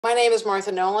My name is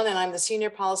Martha Nolan, and I'm the Senior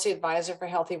Policy Advisor for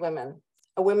HealthyWomen,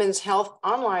 a women's health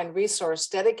online resource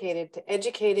dedicated to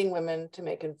educating women to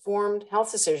make informed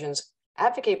health decisions,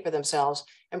 advocate for themselves,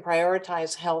 and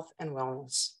prioritize health and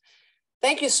wellness.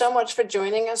 Thank you so much for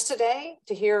joining us today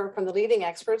to hear from the leading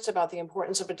experts about the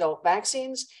importance of adult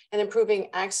vaccines and improving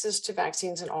access to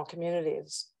vaccines in all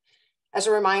communities. As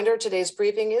a reminder, today's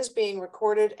briefing is being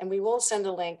recorded, and we will send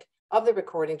a link of the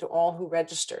recording to all who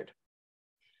registered.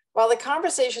 While the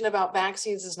conversation about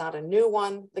vaccines is not a new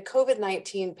one, the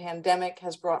COVID-19 pandemic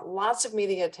has brought lots of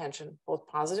media attention, both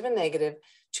positive and negative,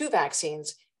 to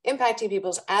vaccines, impacting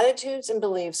people's attitudes and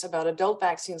beliefs about adult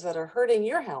vaccines that are hurting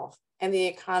your health and the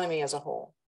economy as a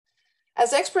whole.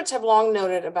 As experts have long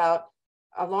noted,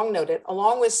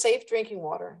 along with safe drinking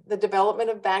water, the development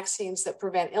of vaccines that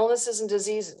prevent illnesses and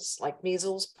diseases like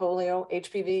measles, polio,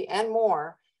 HPV, and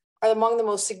more are among the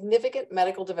most significant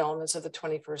medical developments of the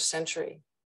 21st century.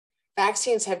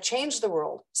 Vaccines have changed the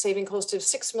world, saving close to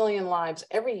 6 million lives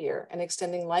every year and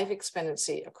extending life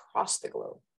expectancy across the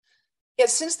globe. Yet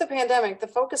since the pandemic, the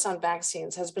focus on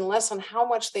vaccines has been less on how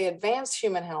much they advance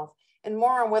human health and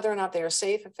more on whether or not they are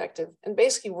safe, effective, and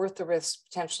basically worth the risks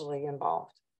potentially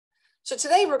involved. So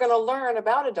today we're going to learn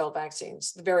about adult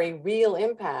vaccines, the very real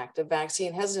impact of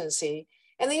vaccine hesitancy,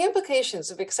 and the implications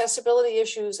of accessibility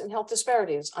issues and health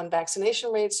disparities on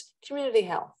vaccination rates, community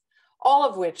health, all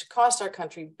of which cost our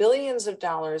country billions of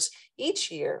dollars each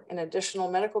year in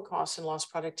additional medical costs and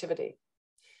lost productivity.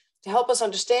 To help us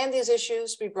understand these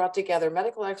issues, we brought together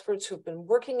medical experts who've been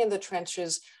working in the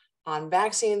trenches on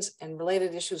vaccines and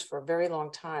related issues for a very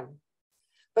long time.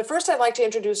 But first, I'd like to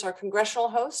introduce our congressional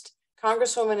host,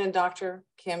 Congresswoman and Dr.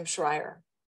 Kim Schreier.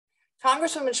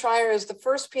 Congresswoman Schreier is the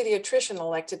first pediatrician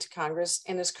elected to Congress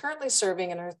and is currently serving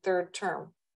in her third term.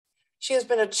 She has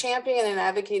been a champion in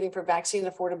advocating for vaccine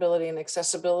affordability and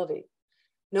accessibility.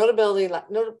 Notably,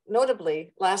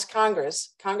 last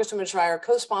Congress, Congresswoman Schreier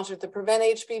co-sponsored the Prevent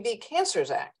HPV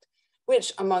Cancers Act,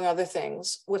 which, among other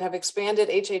things, would have expanded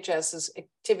HHS's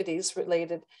activities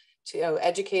related to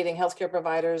educating healthcare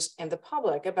providers and the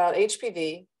public about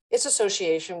HPV, its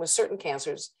association with certain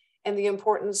cancers, and the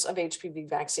importance of HPV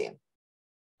vaccine.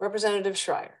 Representative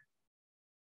Schreier.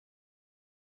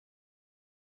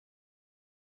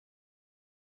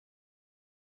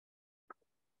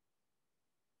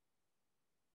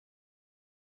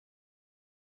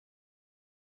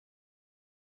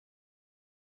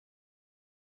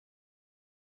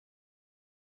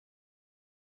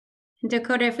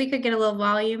 Dakota, if we could get a little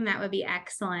volume, that would be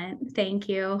excellent. Thank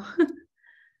you.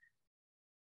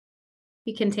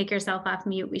 You can take yourself off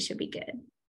mute. We should be good.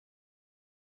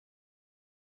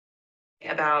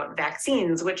 About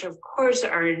vaccines, which of course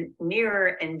are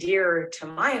near and dear to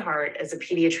my heart as a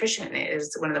pediatrician.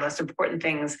 Is one of the most important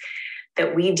things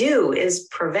that we do is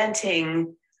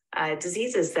preventing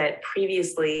diseases that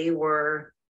previously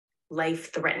were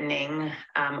life-threatening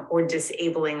or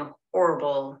disabling,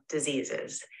 horrible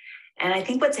diseases. And I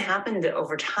think what's happened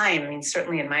over time, I mean,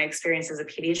 certainly in my experience as a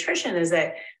pediatrician, is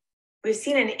that we've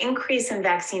seen an increase in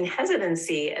vaccine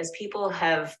hesitancy as people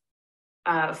have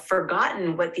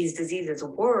forgotten what these diseases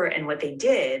were and what they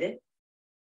did.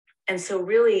 And so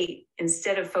really,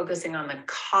 instead of focusing on the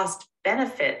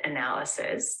cost-benefit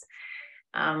analysis,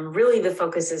 really the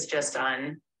focus is just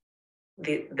on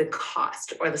the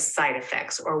cost or the side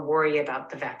effects or worry about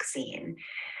the vaccine.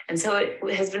 And so it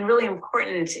has been really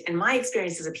important in my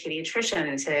experience as a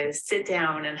pediatrician to sit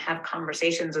down and have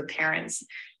conversations with parents,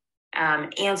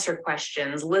 answer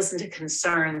questions, listen to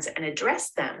concerns and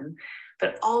address them,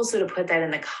 but also to put that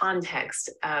in the context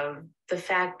of the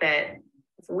fact that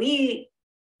if we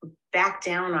back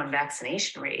down on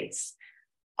vaccination rates,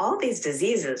 all these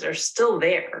diseases are still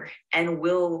there and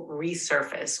will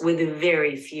resurface with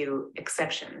very few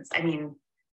exceptions. I mean,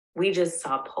 we just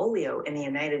saw polio in the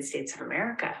United States of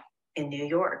America in New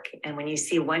York. And when you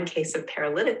see one case of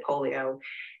paralytic polio,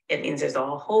 it means there's a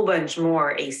whole bunch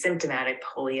more asymptomatic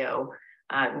polio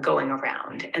going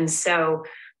around. And so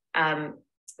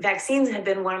vaccines have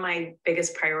been one of my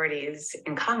biggest priorities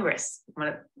in Congress.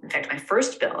 In fact, my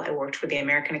first bill, I worked with the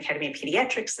American Academy of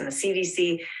Pediatrics and the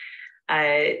CDC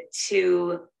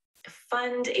to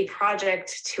fund a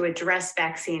project to address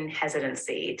vaccine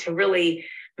hesitancy, to really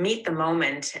meet the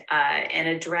moment and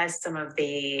address some of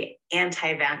the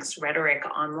anti-vax rhetoric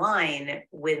online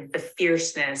with the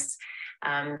fierceness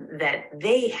that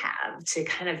they have to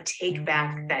kind of take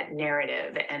back that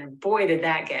narrative. And boy, did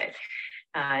that get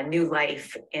new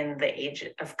life in the age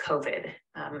of COVID.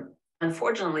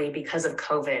 Unfortunately, because of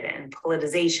COVID and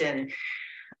politicization,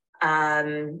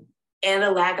 and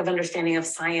a lack of understanding of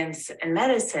science and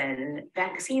medicine,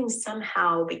 vaccines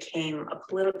somehow became a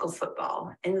political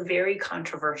football and very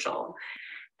controversial.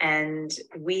 And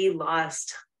we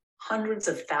lost hundreds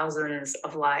of thousands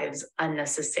of lives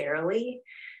unnecessarily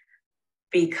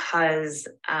because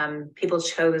people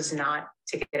chose not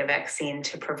to get a vaccine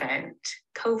to prevent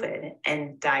COVID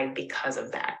and died because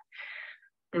of that.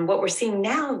 And what we're seeing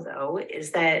now, though,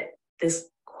 is that this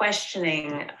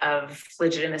questioning of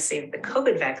legitimacy of the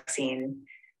COVID vaccine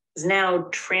is now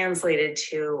translated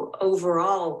to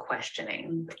overall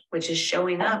questioning, which is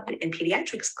showing up in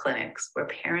pediatrics clinics where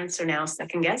parents are now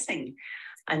second guessing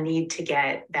a need to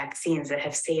get vaccines that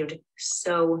have saved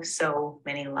so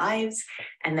many lives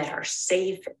and that are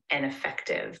safe and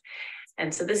effective.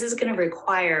 And so this is going to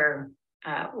require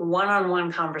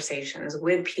one-on-one conversations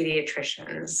with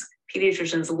pediatricians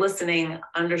listening,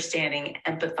 understanding,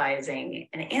 empathizing,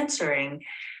 and answering,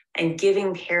 and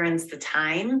giving parents the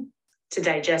time to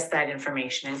digest that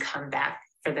information and come back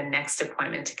for the next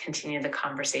appointment to continue the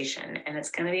conversation. And it's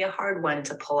going to be a hard one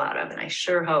to pull out of. And I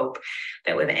sure hope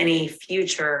that with any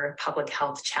future public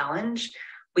health challenge,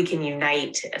 we can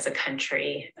unite as a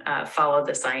country, follow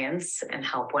the science, and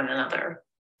help one another.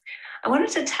 I wanted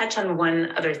to touch on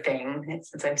one other thing,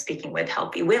 since I'm speaking with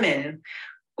Healthy Women,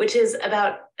 which is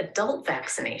about adult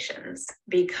vaccinations,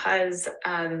 because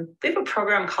we have a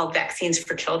program called Vaccines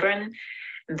for Children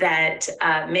that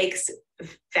makes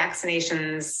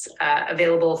vaccinations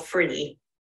available free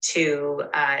to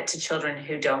children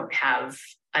who don't have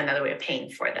another way of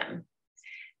paying for them.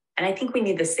 And I think we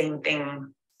need the same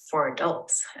thing for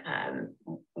adults.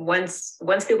 Once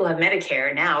people have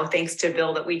Medicare now, thanks to a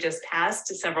bill that we just passed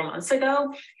several months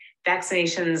ago,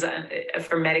 vaccinations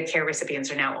for Medicare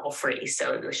recipients are now all free.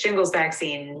 So the shingles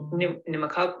vaccine,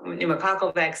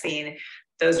 pneumococcal vaccine,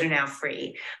 those are now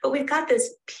free. But we've got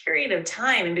this period of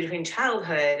time in between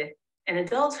childhood and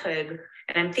adulthood.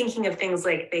 And I'm thinking of things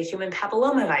like the human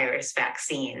papillomavirus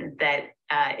vaccine that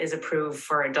is approved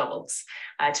for adults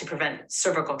to prevent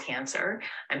cervical cancer.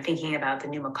 I'm thinking about the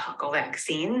pneumococcal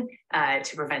vaccine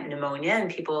to prevent pneumonia in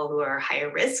people who are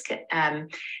higher risk.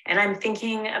 And I'm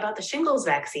thinking about the shingles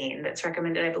vaccine that's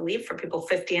recommended, I believe, for people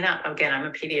 50 and up. Again, I'm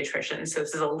a pediatrician, so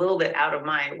this is a little bit out of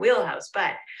my wheelhouse,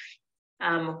 but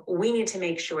we need to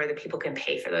make sure that people can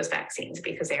pay for those vaccines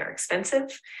because they are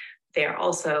expensive. They are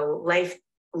also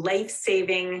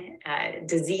life-saving,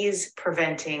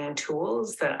 disease-preventing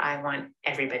tools that I want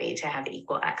everybody to have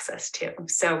equal access to.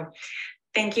 So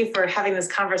thank you for having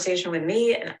this conversation with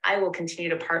me, and I will continue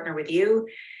to partner with you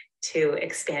to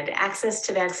expand access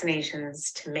to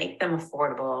vaccinations, to make them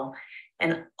affordable,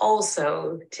 and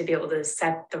also to be able to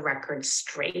set the record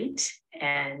straight.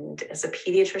 And as a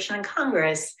pediatrician in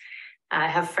Congress,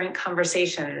 have frank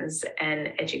conversations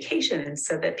and education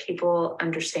so that people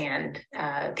understand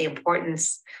the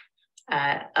importance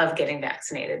of getting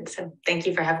vaccinated. So thank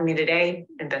you for having me today,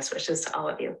 and best wishes to all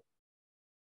of you.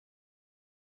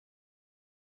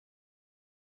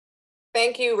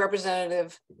 Thank you,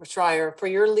 Representative Schreier, for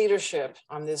your leadership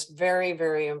on this very,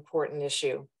 very important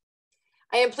issue.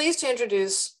 I am pleased to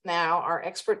introduce now our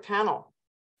expert panel.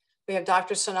 We have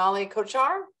Dr. Sonali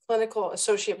Kocchar, Clinical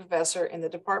Associate Professor in the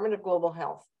Department of Global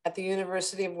Health at the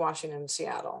University of Washington,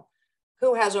 Seattle,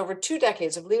 who has over 2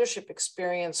 decades of leadership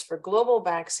experience for global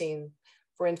vaccine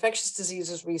for infectious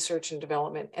diseases research and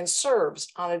development, and serves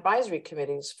on advisory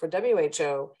committees for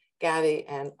WHO, Gavi,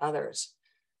 and others.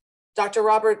 Dr.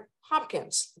 Robert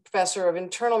Hopkins, Professor of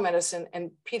Internal Medicine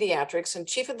and Pediatrics and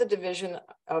Chief of the Division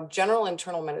of General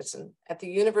Internal Medicine at the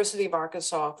University of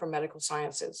Arkansas for Medical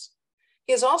Sciences.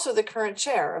 He is also the current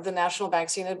chair of the National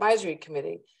Vaccine Advisory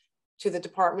Committee to the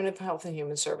Department of Health and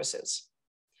Human Services.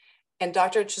 And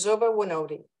Dr. Chizoba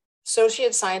Wonodi,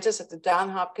 Associate Scientist at the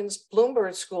Johns Hopkins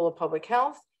Bloomberg School of Public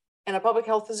Health and a public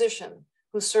health physician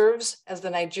who serves as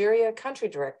the Nigeria Country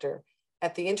Director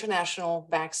at the International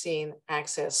Vaccine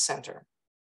Access Center.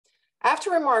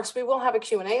 After remarks, we will have a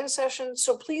Q&A session,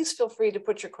 so please feel free to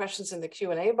put your questions in the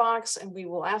Q&A box and we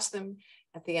will ask them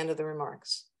at the end of the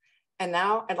remarks. And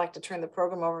now I'd like to turn the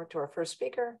program over to our first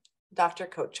speaker, Dr.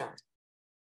 Kocchar.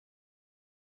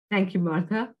 Thank you,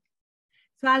 Martha.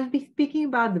 So I'll be speaking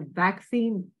about the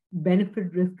vaccine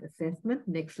benefit risk assessment.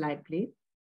 Next slide, please.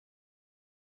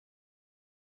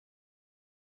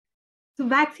 So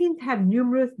vaccines have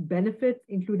numerous benefits,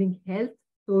 including health,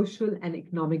 social, and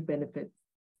economic benefits.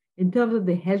 In terms of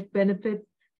the health benefits,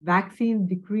 vaccines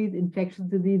decrease infectious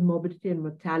disease morbidity and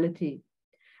mortality.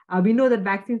 We know that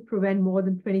vaccines prevent more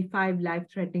than 25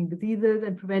 life-threatening diseases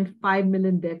and prevent 5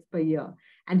 million deaths per year.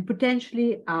 And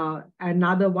potentially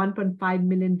another 1.5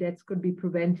 million deaths could be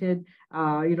prevented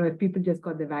if people just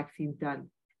got the vaccines done.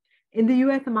 In the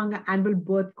US, among an annual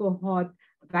birth cohort,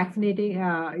 vaccinated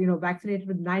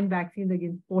with 9 vaccines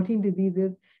against 14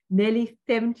 diseases, nearly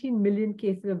 17 million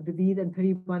cases of disease and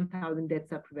 31,000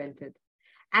 deaths are prevented.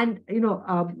 And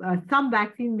some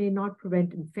vaccine may not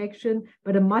prevent infection,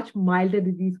 but a much milder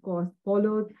disease course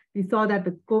follows. We saw that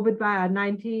with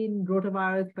COVID-19,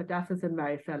 rotavirus, pertussis, and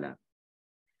varicella.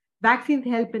 Vaccines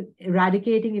help in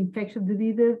eradicating infectious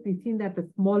diseases. We've seen that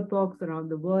with smallpox around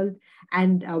the world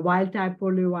and wild-type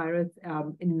poliovirus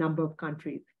in a number of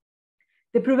countries.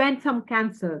 They prevent some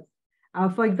cancers.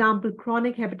 For example,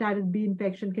 chronic hepatitis B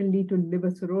infection can lead to liver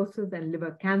cirrhosis and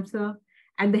liver cancer.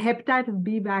 And the hepatitis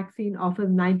B vaccine offers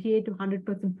 98 to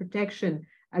 100% protection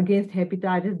against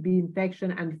hepatitis B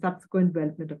infection and subsequent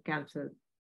development of cancers.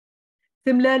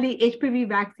 Similarly, HPV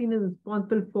vaccine is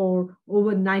responsible for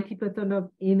over 90% of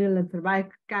anal and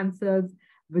cervical cancers,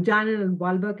 vaginal and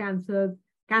vulvar cancers,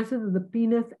 cancers of the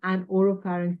penis, and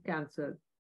oropharynx cancers.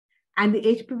 And the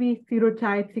HPV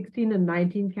serotype 16 and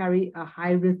 19 carry a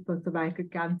high risk for cervical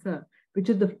cancer, which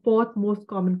is the 4th most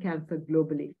common cancer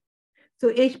globally. So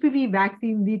HPV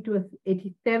vaccines lead to an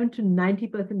 87 to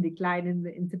 90% decline in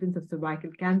the incidence of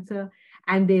cervical cancer,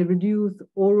 and they reduce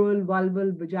oral,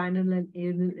 vulval, vaginal, and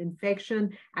anal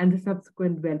infection and the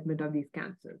subsequent development of these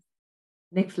cancers.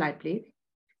 Next slide, please.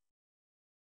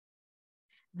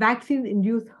 Vaccines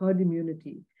induce herd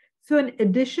immunity. So in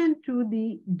addition to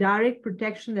the direct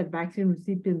protection that vaccine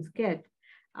recipients get,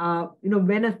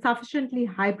 when a sufficiently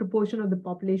high proportion of the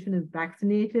population is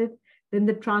vaccinated, then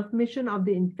the transmission of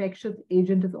the infectious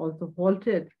agent is also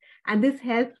halted. And this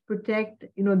helps protect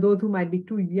those who might be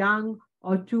too young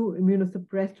or too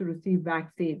immunosuppressed to receive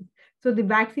vaccines. So the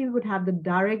vaccines would have the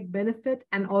direct benefit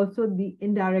and also the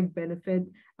indirect benefit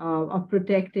of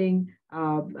protecting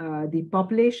the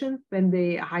population when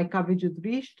the high coverage is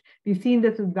reached. We've seen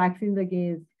this with vaccines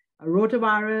against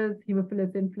rotavirus,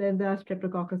 Haemophilus influenza,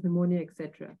 Streptococcus pneumonia,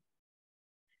 etc.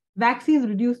 Vaccines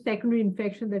reduce secondary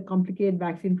infections that complicate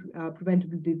vaccine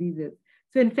preventable diseases.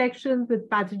 So infections with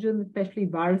pathogens, especially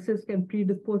viruses, can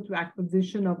predispose to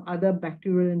acquisition of other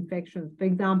bacterial infections. For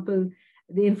example,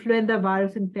 the influenza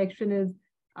virus infection is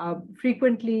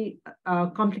frequently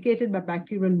complicated by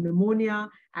bacterial pneumonia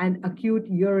and acute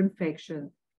ear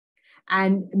infections.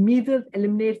 And measles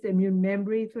eliminates the immune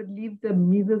memory, so it leaves the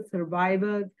measles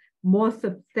survivors more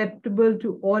susceptible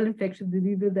to all infectious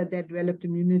diseases that they developed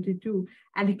immunity to.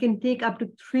 And it can take up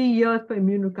to 3 years for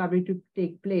immune recovery to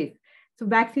take place. So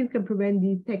vaccines can prevent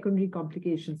these secondary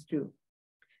complications too.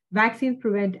 Vaccines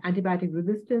prevent antibiotic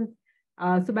resistance.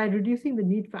 So by reducing the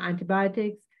need for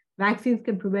antibiotics, vaccines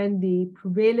can prevent the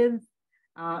prevalence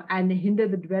and hinder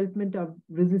the development of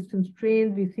resistant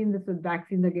strains. We've seen this with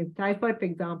vaccines against typhoid, for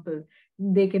example.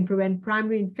 They can prevent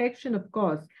primary infection, of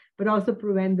course, but also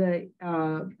prevent the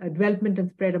development and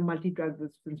spread of multi-drug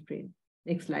resistant strains.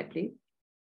 Next slide, please.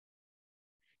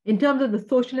 In terms of the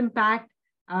social impact,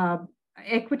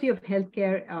 equity of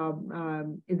healthcare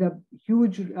is a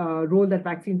huge role that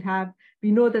vaccines have.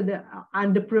 We know that the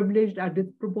underprivileged are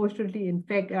disproportionately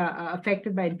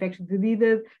affected by infectious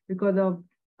diseases because of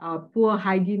poor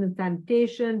hygiene and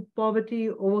sanitation, poverty,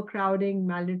 overcrowding,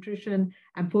 malnutrition,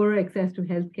 and poorer access to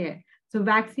healthcare. So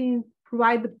vaccines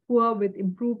provide the poor with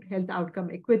improved health outcome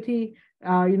equity,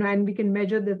 and we can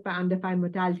measure this by undefined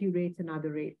mortality rates and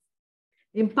other rates.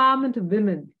 Empowerment of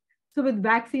women. So with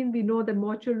vaccines, we know that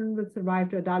more children will survive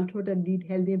to adulthood and lead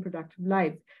healthy and productive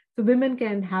lives. So women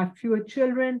can have fewer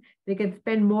children, they can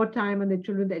spend more time on their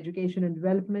children's education and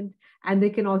development, and they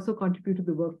can also contribute to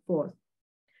the workforce.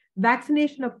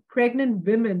 Vaccination of pregnant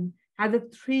women has a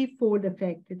threefold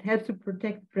effect. It helps to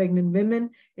protect pregnant women,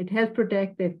 it helps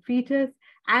protect their fetus,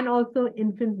 and also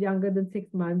infants younger than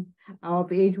 6 months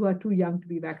of age who are too young to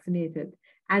be vaccinated.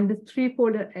 And this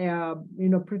threefold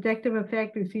protective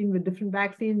effect we've seen with different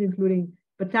vaccines, including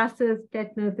pertussis,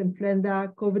 tetanus,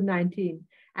 influenza, COVID-19.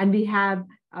 And we have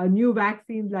new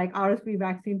vaccines like RSV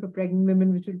vaccine for pregnant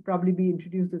women, which will probably be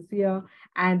introduced this year,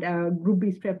 and Group B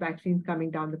strep vaccines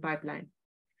coming down the pipeline.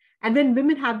 And when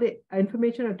women have the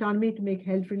information autonomy to make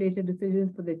health-related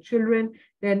decisions for their children,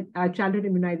 then childhood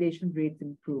immunization rates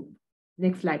improve.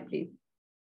 Next slide, please.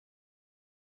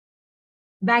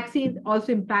 Vaccines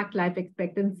also impact life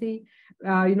expectancy.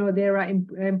 There are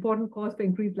important causes for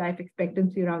increased life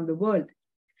expectancy around the world.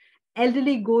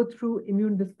 Elderly go through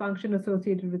immune dysfunction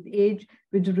associated with age,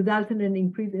 which results in an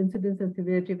increased incidence and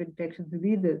severity of infectious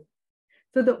diseases.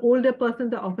 So the older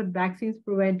persons are offered vaccines to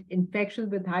prevent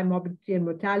infections with high morbidity and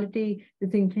mortality.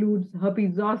 This includes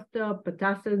herpes zoster,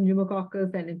 pertussis,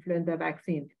 pneumococcus, and influenza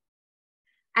vaccines.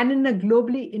 And in a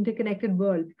globally interconnected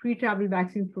world, pre-travel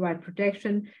vaccines provide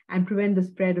protection and prevent the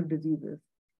spread of diseases.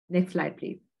 Next slide,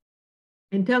 please.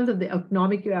 In terms of the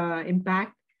economic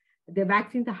impact, the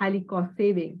vaccines are highly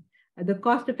cost-saving. The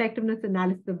cost-effectiveness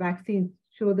analysis of vaccines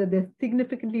show that they're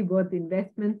significantly worth the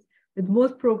investments, with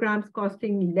most programs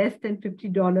costing less than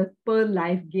 $50 per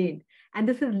life gained. And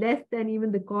this is less than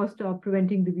even the cost of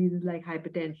preventing diseases like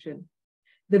hypertension.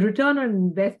 The return on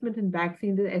investment in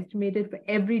vaccines is estimated for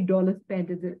every dollar spent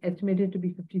is estimated to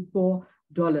be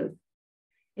 $54.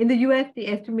 In the US, the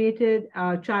estimated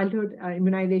childhood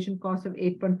immunization cost of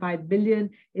 $8.5 billion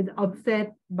is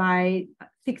offset by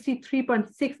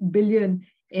 $63.6 billion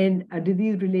in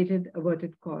disease-related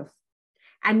averted costs.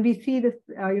 And we see this,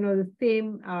 the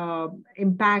same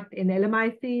impact in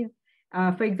LMICs.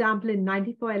 For example, in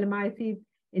 94 LMICs,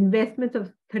 investments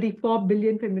of $34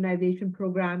 billion for immunization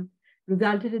programs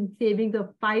resulted in savings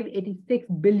of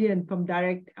 $586 billion from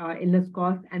direct illness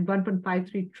costs and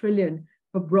 $1.53 trillion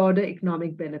for broader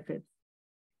economic benefits.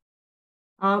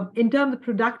 In terms of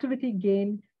productivity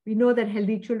gain, we know that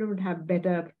healthy children would have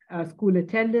better school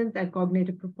attendance and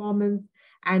cognitive performance,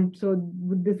 and so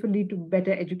this will lead to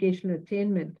better educational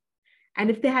attainment.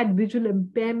 And if they had visual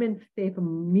impairment, say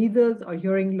from measles or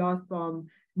hearing loss from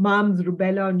mumps,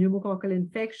 rubella, or pneumococcal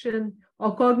infection,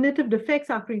 or cognitive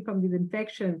defects occurring from these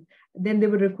infections, then they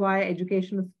would require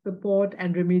educational support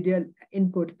and remedial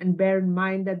input. And bear in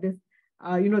mind that this,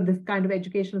 this kind of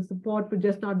educational support would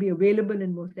just not be available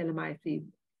in most LMICs.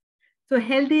 So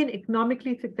healthy and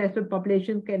economically successful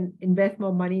populations can invest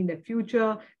more money in their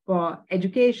future for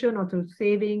education or through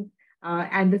savings,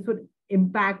 and this would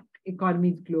impact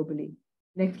economies globally.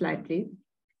 Next slide, please.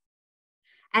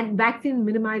 And vaccines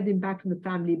minimize the impact on the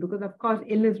family because, of course,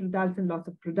 illness results in loss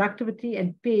of productivity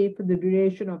and pay for the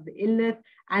duration of the illness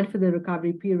and for the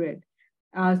recovery period.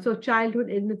 So childhood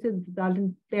illnesses result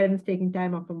in parents taking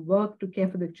time off from work to care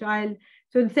for the child.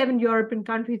 So in 7 European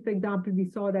countries, for example, we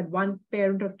saw that one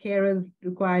parent or carer is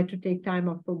required to take time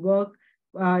off for work,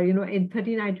 in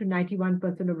 39 to 91%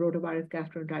 of rotavirus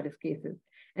gastroenteritis cases.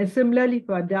 And similarly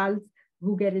for adults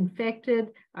who get infected,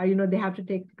 they have to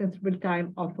take considerable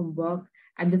time off from work,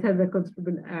 and this has a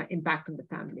considerable impact on the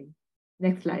family.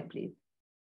 Next slide, please.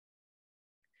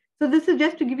 So this is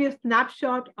just to give you a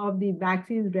snapshot of the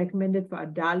vaccines recommended for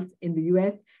adults in the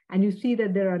US. And you see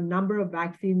that there are a number of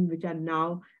vaccines which are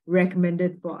now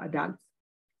recommended for adults.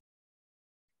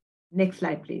 Next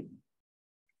slide, please.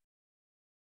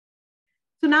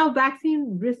 So now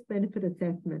vaccine risk-benefit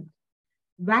assessment.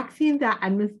 Vaccines are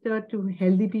administered to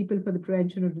healthy people for the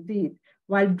prevention of disease,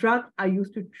 while drugs are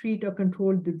used to treat or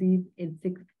control disease in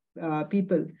sick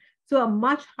people. So a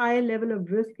much higher level of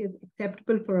risk is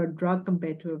acceptable for a drug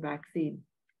compared to a vaccine.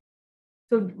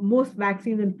 So most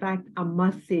vaccines, in fact, are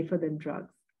much safer than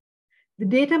drugs. The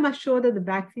data must show that the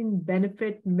vaccine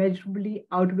benefit measurably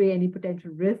outweigh any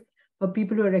potential risk for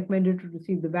people who are recommended to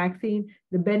receive the vaccine.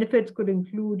 The benefits could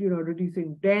include,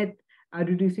 reducing death,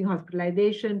 reducing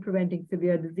hospitalization, preventing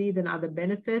severe disease, and other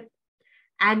benefits.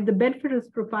 And the benefit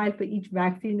risk profile for each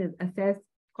vaccine is assessed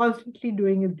constantly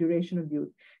during its duration of use.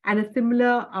 And a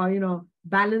similar,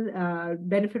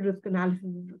 benefit risk analysis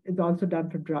is also done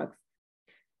for drugs.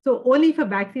 So only if a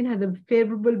vaccine has a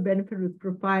favorable benefit risk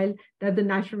profile does the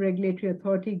National Regulatory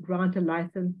Authority grant a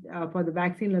license for the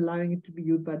vaccine, allowing it to be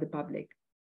used by the public.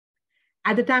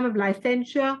 At the time of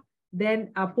licensure,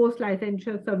 then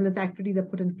post-licensure surveillance activities are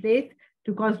put in place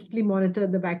to constantly monitor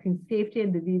the vaccine safety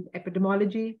and disease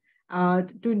epidemiology,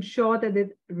 to ensure that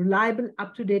there's reliable,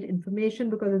 up-to-date information,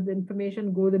 because the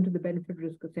information goes into the benefit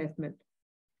risk assessment.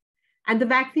 And the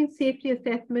vaccine safety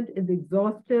assessment is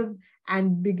exhaustive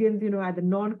and begins, at the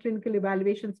non-clinical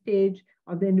evaluation stage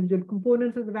of the individual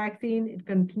components of the vaccine. It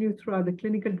continues throughout the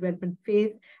clinical development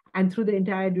phase and through the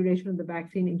entire duration of the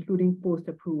vaccine, including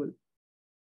post-approval.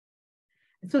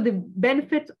 So the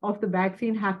benefits of the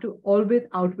vaccine have to always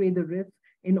outweigh the risks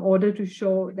in order to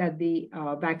show that the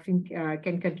vaccine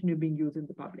can continue being used in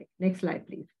the public. Next slide,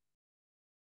 please.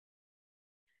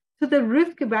 So the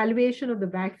risk evaluation of the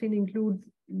vaccine includes,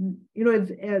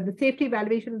 the safety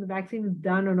evaluation of the vaccine is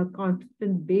done on a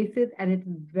constant basis, and it's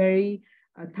very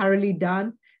thoroughly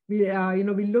done. We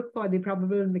look for the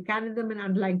probable mechanism and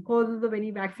underlying causes of any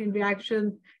vaccine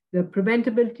reactions, the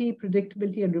preventability,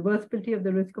 predictability, and reversibility of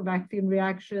the risk of vaccine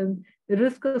reactions, the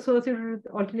risk associated with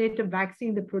alternative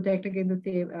vaccines that protect against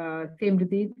the same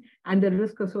disease, and the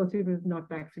risk associated with not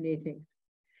vaccinating.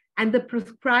 And the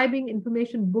prescribing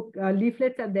information book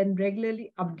leaflets are then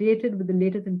regularly updated with the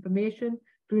latest information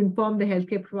to inform the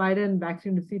healthcare provider and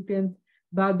vaccine recipients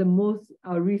about the most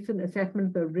recent assessment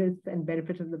of the risks and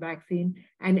benefits of the vaccine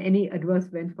and any adverse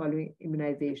events following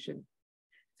immunization.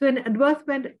 So an adverse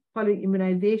event following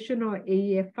immunization, or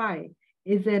AEFI,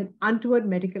 is an untoward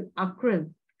medical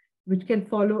occurrence which can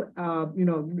follow,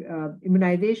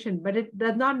 immunization, but it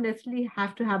does not necessarily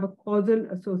have to have a causal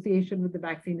association with the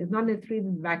vaccine. It's not necessarily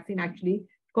that the vaccine actually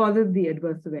causes the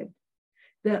adverse event.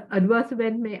 The adverse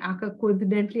event may occur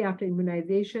coincidentally after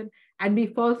immunization and be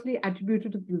falsely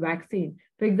attributed to the vaccine.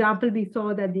 For example, we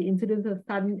saw that the incidence of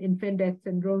sudden infant death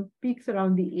syndrome peaks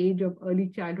around the age of early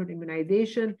childhood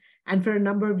immunization. And for a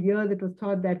number of years, it was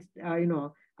thought that,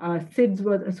 SIDS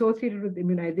was associated with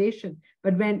immunization.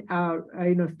 But when,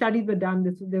 studies were done,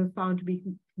 there was found to be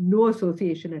no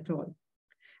association at all.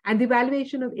 And the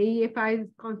evaluation of AEFI is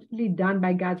constantly done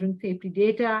by gathering safety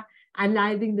data,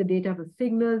 analyzing the data for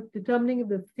signals, determining if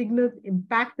the signals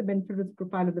impact the benefit risk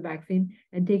profile of the vaccine,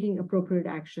 and taking appropriate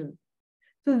actions.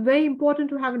 So it's very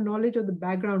important to have a knowledge of the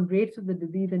background rates of the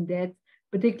disease and deaths,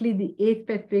 particularly the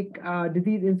age-specific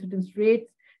disease incidence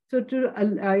rates. So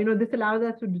this allows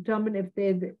us to determine if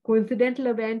there's coincidental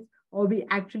events or we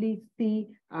actually see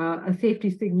a safety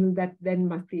signal that then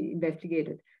must be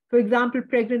investigated. For example,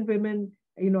 pregnant women,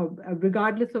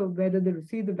 regardless of whether they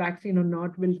receive the vaccine or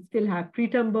not, will still have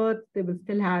preterm births. They will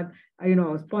still have,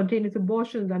 spontaneous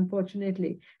abortions,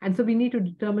 unfortunately. And so we need to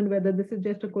determine whether this is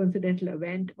just a coincidental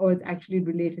event or it's actually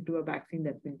related to a vaccine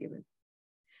that's been given.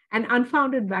 And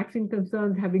unfounded vaccine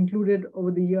concerns have included over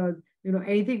the years,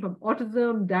 anything from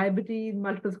autism, diabetes,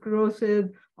 multiple sclerosis,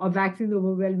 or vaccines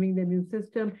overwhelming the immune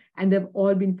system, and they've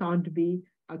all been found to be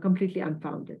completely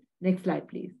unfounded. Next slide,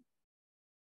 please.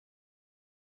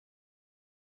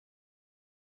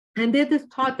 And there's this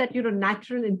thought that,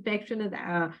 natural infection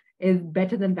is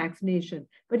better than vaccination.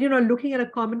 But, looking at a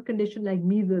common condition like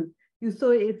measles, you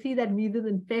see that measles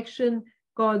infection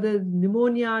causes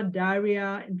pneumonia,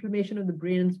 diarrhea, inflammation of the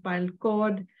brain and spinal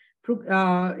cord,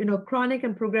 chronic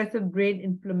and progressive brain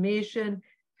inflammation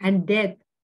and death.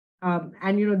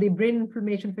 The brain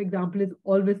inflammation, for example, is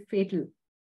always fatal.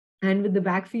 And with the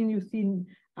vaccine, you've seen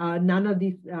none of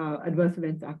these adverse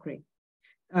events occurring.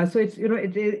 So it's,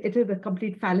 it is a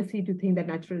complete fallacy to think that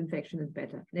natural infection is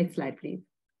better. Next slide, please.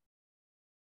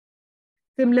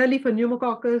 Similarly, for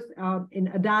pneumococcus in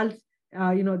adults,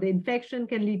 the infection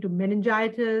can lead to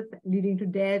meningitis, leading to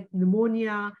death,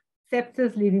 pneumonia,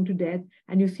 sepsis, leading to death,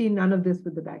 and you see none of this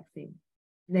with the vaccine.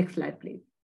 Next slide, please.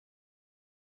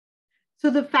 So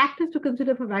the factors to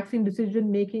consider for vaccine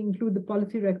decision-making include the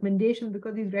policy recommendations,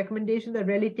 because these recommendations are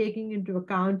really taking into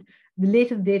account the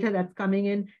latest data that's coming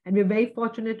in. And we're very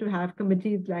fortunate to have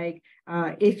committees like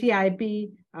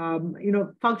ACIP,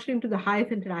 functioning to the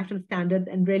highest international standards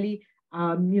and really,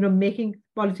 making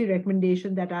policy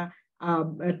recommendations that are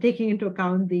taking into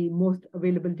account the most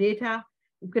available data.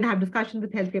 You can have discussions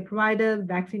with healthcare providers,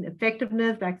 vaccine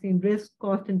effectiveness, vaccine risk,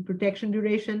 cost, and protection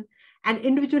duration, and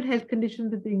individual health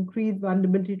conditions with increased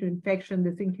vulnerability to infection.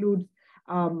 This includes,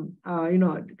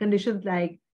 conditions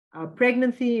like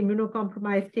pregnancy,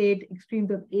 immunocompromised state, extremes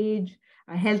of age,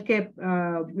 healthcare,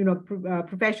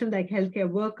 professions like healthcare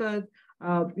workers.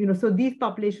 So these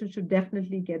populations should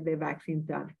definitely get their vaccines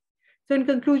done. So in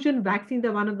conclusion, vaccines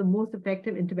are one of the most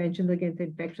effective interventions against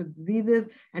infectious diseases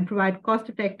and provide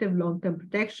cost-effective long-term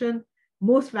protection.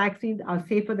 Most vaccines are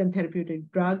safer than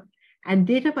therapeutic drugs, and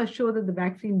data must show that the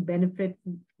vaccine benefits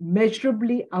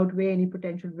measurably outweigh any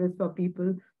potential risk for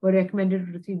people who are recommended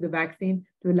to receive the vaccine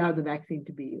to allow the vaccine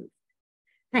to be used.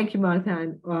 Thank you, Martha,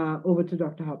 and over to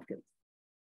Dr. Hopkins.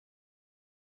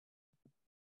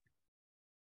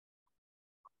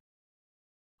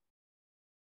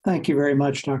 Thank you very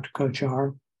much, Dr.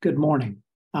 Kocchar. Good morning.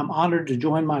 I'm honored to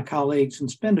join my colleagues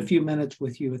and spend a few minutes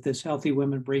with you at this Healthy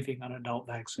Women briefing on adult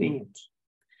vaccines.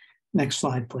 Next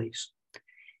slide, please.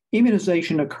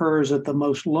 Immunization occurs at the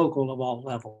most local of all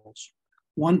levels.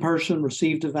 One person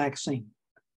received a vaccine.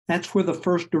 That's where the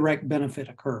first direct benefit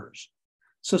occurs.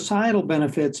 Societal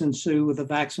benefits ensue with the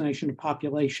vaccination of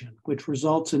population, which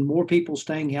results in more people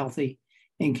staying healthy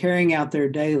and carrying out their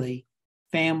daily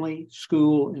family,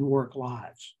 school, and work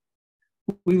lives.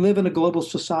 We live in a global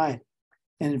society,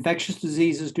 and infectious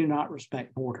diseases do not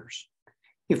respect borders.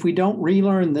 If we don't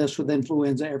relearn this with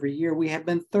influenza every year, we have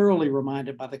been thoroughly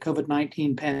reminded by the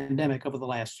COVID-19 pandemic over the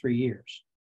last 3 years.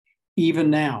 Even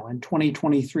now, in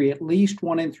 2023, at least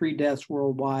 1 in 3 deaths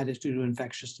worldwide is due to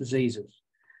infectious diseases.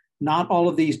 Not all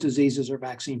of these diseases are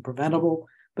vaccine preventable,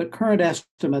 but current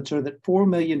estimates are that 4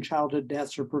 million childhood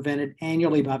deaths are prevented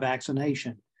annually by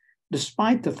vaccination,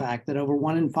 despite the fact that over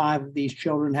 1 in 5 of these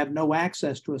children have no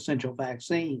access to essential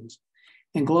vaccines.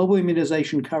 And global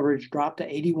immunization coverage dropped to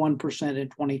 81% in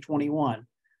 2021,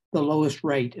 the lowest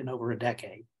rate in over a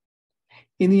decade.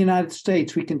 In the United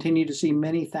States, we continue to see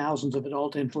many thousands of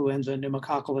adult influenza and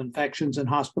pneumococcal infections and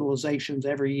hospitalizations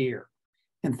every year,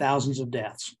 and thousands of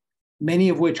deaths. many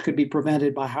of which could be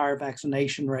prevented by higher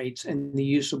vaccination rates and the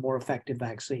use of more effective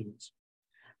vaccines.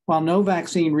 While no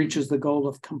vaccine reaches the goal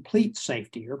of complete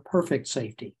safety or perfect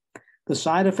safety, the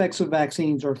side effects of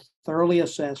vaccines are thoroughly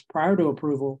assessed prior to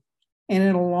approval and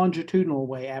in a longitudinal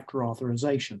way after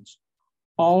authorizations.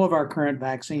 All of our current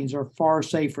vaccines are far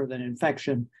safer than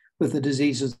infection with the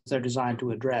diseases they're designed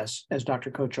to address, as Dr.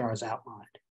 Kocchar has outlined.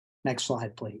 Next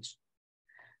slide, please.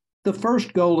 The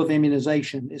first goal of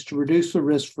immunization is to reduce the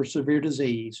risk for severe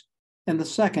disease, and the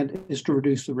second is to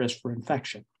reduce the risk for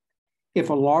infection.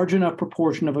 If a large enough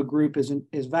proportion of a group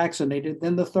is vaccinated,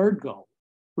 then the third goal,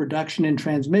 reduction in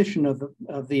transmission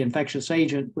of the infectious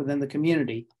agent within the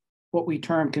community, what we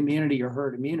term community or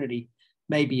herd immunity,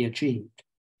 may be achieved.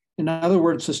 In other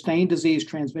words, sustained disease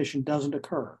transmission doesn't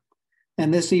occur.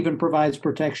 And this even provides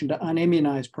protection to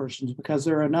unimmunized persons because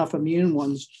there are enough immune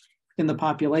ones in the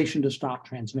population to stop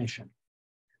transmission.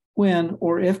 When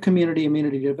or if community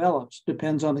immunity develops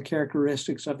depends on the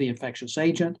characteristics of the infectious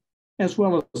agent as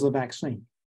well as the vaccine.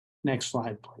 Next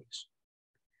slide, please.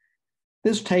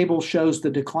 This table shows the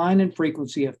decline in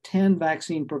frequency of 10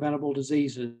 vaccine-preventable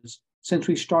diseases since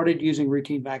we started using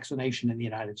routine vaccination in the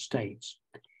United States.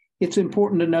 It's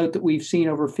important to note that we've seen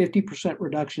over 50%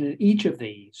 reduction in each of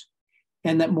these,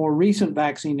 and that more recent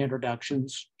vaccine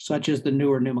introductions, such as the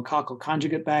newer pneumococcal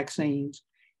conjugate vaccines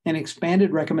and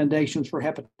expanded recommendations for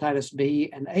hepatitis B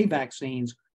and A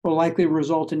vaccines, will likely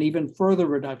result in even further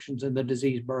reductions in the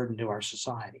disease burden to our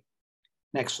society.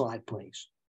 Next slide, please.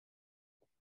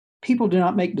 People do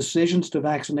not make decisions to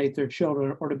vaccinate their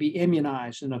children or to be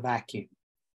immunized in a vacuum.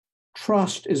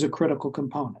 Trust is a critical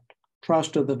component.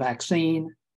 Trust of the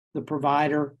vaccine, the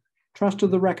provider, trust of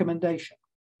the recommendation.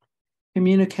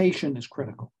 Communication is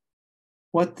critical.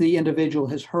 What the individual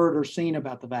has heard or seen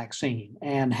about the vaccine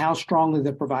and how strongly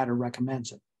the provider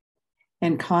recommends it.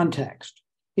 And context.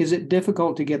 Is it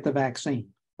difficult to get the vaccine?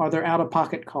 Are there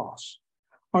out-of-pocket costs?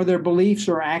 Are there beliefs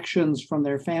or actions from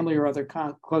their family or other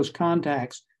close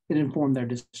contacts that inform their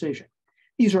decision?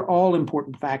 These are all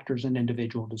important factors in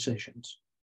individual decisions.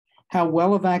 How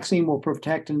well a vaccine will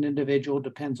protect an individual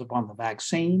depends upon the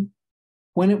vaccine,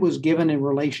 when it was given in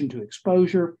relation to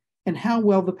exposure, and how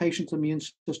well the patient's immune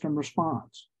system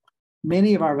responds.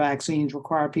 Many of our vaccines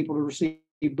require people to receive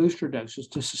booster doses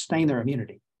to sustain their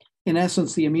immunity. In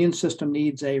essence, the immune system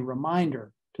needs a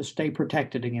reminder to stay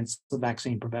protected against the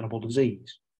vaccine-preventable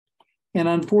disease. And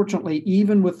unfortunately,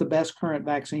 even with the best current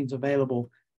vaccines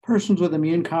available, persons with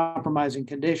immune-compromising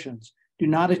conditions do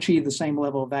not achieve the same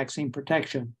level of vaccine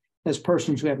protection as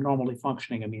persons who have normally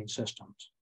functioning immune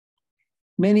systems.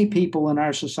 Many people in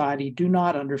our society do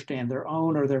not understand their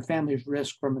own or their family's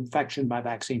risk from infection by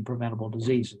vaccine-preventable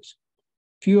diseases.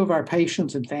 Few of our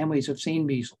patients and families have seen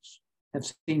measles, have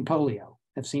seen polio,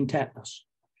 have seen tetanus,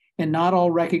 and not all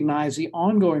recognize the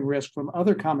ongoing risk from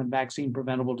other common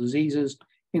vaccine-preventable diseases,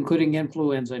 including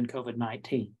influenza and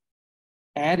COVID-19.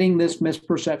 Adding this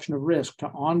misperception of risk to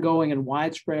ongoing and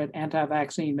widespread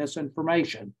anti-vaccine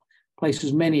misinformation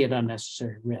places many at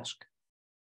unnecessary risk.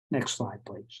 Next slide,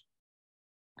 please.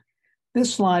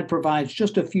 This slide provides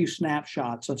just a few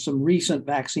snapshots of some recent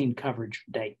vaccine coverage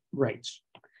rates.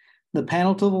 The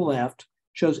panel to the left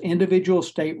shows individual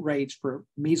state rates for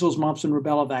measles, mumps, and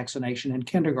rubella vaccination in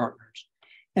kindergartners,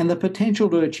 and the potential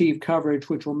to achieve coverage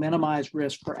which will minimize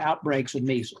risk for outbreaks of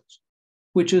measles,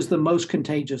 which is the most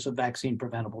contagious of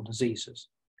vaccine-preventable diseases.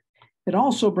 It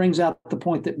also brings out the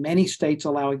point that many states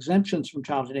allow exemptions from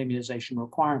childhood immunization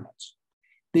requirements.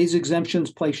 These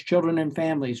exemptions place children and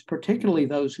families, particularly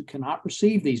those who cannot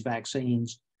receive these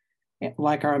vaccines,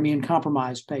 like our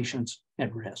immune-compromised patients,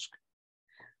 at risk.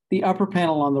 The upper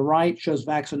panel on the right shows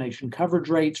vaccination coverage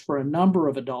rates for a number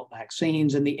of adult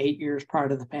vaccines in the 8 years prior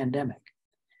to the pandemic.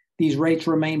 These rates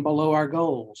remain below our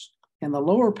goals, and the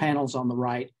lower panels on the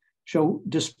right show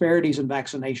disparities in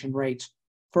vaccination rates,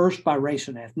 first by race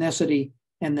and ethnicity,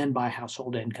 and then by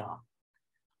household income.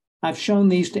 I've shown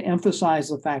these to emphasize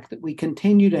the fact that we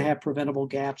continue to have preventable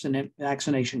gaps in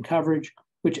vaccination coverage,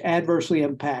 which adversely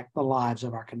impact the lives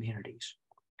of our communities.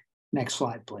 Next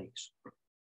slide, please.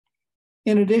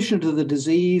 In addition to the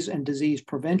disease and disease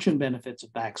prevention benefits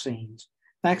of vaccines,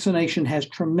 vaccination has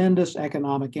tremendous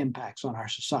economic impacts on our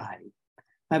society.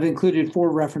 I've included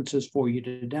 4 references for you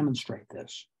to demonstrate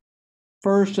this.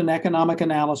 First, an economic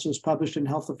analysis published in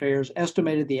Health Affairs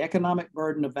estimated the economic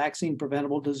burden of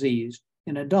vaccine-preventable disease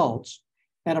in adults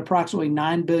at approximately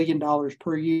 $9 billion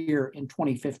per year in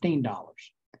 2015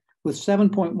 dollars, with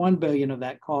 $7.1 billion of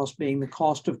that cost being the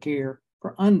cost of care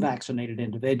for unvaccinated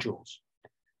individuals.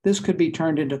 This could be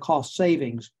turned into cost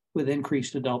savings with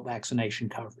increased adult vaccination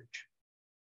coverage.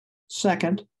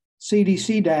 Second,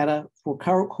 CDC data for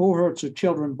cohorts of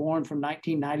children born from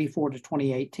 1994 to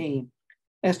 2018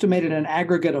 estimated an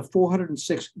aggregate of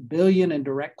 $406 billion in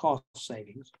direct cost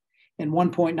savings and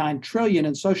 $1.9 trillion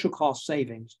in social cost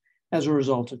savings as a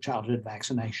result of childhood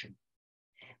vaccination.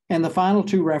 And the final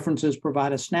two references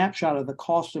provide a snapshot of the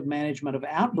cost of management of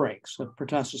outbreaks of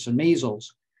pertussis and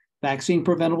measles,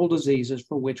 vaccine-preventable diseases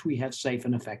for which we have safe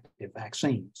and effective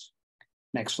vaccines.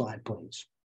 Next slide, please.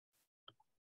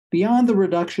 Beyond the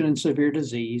reduction in severe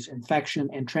disease, infection,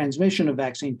 and transmission of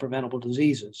vaccine-preventable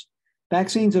diseases,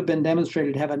 vaccines have been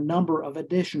demonstrated to have a number of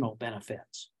additional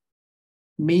benefits.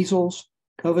 Measles,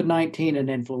 COVID-19, and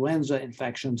influenza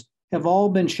infections have all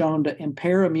been shown to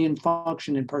impair immune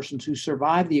function in persons who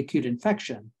survive the acute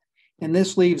infection, and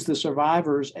this leaves the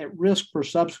survivors at risk for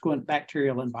subsequent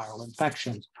bacterial and viral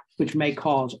infections, which may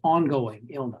cause ongoing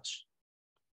illness.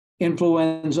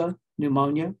 Influenza,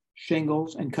 pneumonia,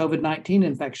 shingles, and COVID-19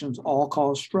 infections all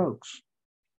cause strokes,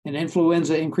 and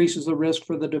influenza increases the risk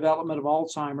for the development of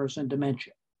Alzheimer's and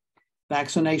dementia.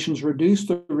 Vaccinations reduce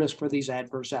the risk for these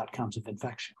adverse outcomes of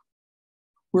infection.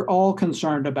 We're all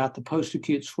concerned about the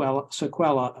post-acute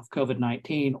sequela of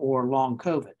COVID-19 or long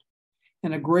COVID,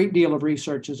 and a great deal of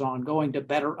research is ongoing to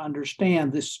better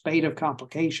understand this spate of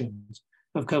complications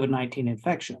of COVID-19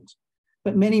 infections.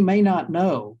 But many may not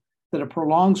know that a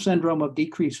prolonged syndrome of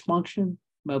decreased function,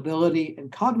 mobility, and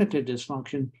cognitive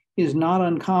dysfunction is not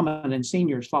uncommon in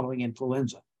seniors following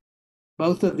influenza.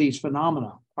 Both of these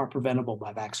phenomena are preventable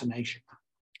by vaccination.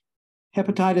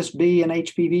 Hepatitis B and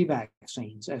HPV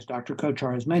vaccines, as Dr.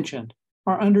 Kocchar has mentioned,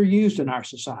 are underused in our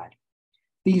society.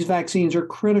 These vaccines are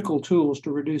critical tools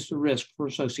to reduce the risk for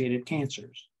associated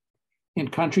cancers. In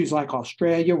countries like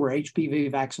Australia, where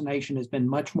HPV vaccination has been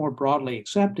much more broadly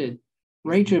accepted,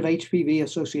 rates of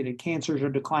HPV-associated cancers are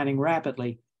declining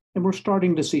rapidly, and we're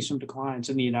starting to see some declines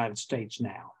in the United States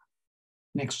now.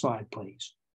 Next slide,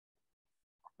 please.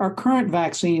 Our current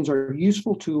vaccines are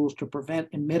useful tools to prevent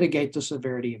and mitigate the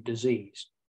severity of disease,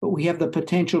 but we have the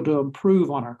potential to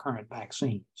improve on our current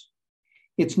vaccines.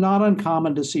 It's not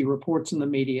uncommon to see reports in the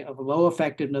media of low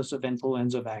effectiveness of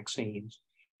influenza vaccines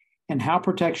and how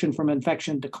protection from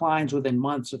infection declines within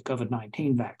months of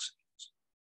COVID-19 vaccines.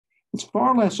 It's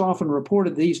far less often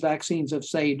reported these vaccines have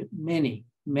saved many,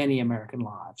 many American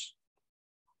lives.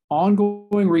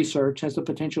 Ongoing research has the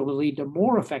potential to lead to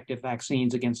more effective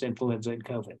vaccines against influenza and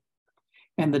COVID.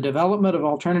 And the development of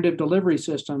alternative delivery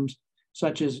systems,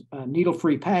 such as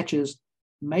needle-free patches,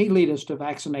 may lead us to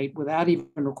vaccinate without even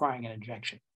requiring an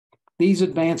injection. These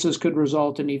advances could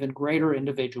result in even greater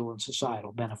individual and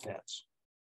societal benefits.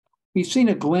 We've seen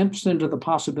a glimpse into the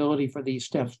possibility for these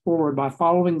steps forward by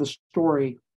following the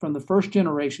story from the first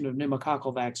generation of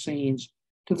pneumococcal vaccines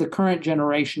to the current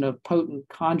generation of potent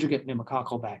conjugate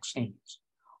pneumococcal vaccines,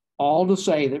 all to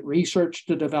say that research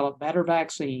to develop better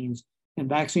vaccines and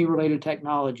vaccine-related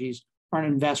technologies are an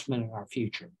investment in our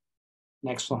future.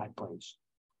 Next slide, please.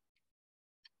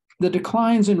 The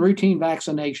declines in routine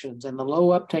vaccinations and the low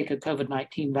uptake of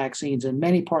COVID-19 vaccines in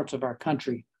many parts of our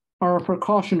country are a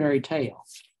precautionary tale,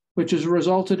 which has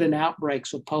resulted in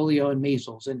outbreaks of polio and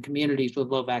measles in communities with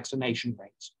low vaccination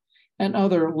rates and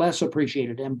other less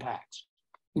appreciated impacts,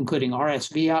 including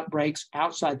RSV outbreaks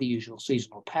outside the usual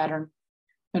seasonal pattern,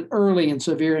 an early and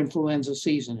severe influenza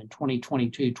season in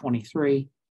 2022-23,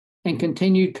 and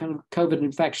continued COVID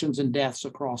infections and deaths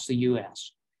across the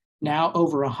US. Now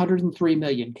over 103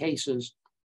 million cases,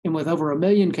 and with over 1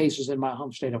 million cases in my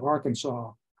home state of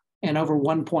Arkansas, and over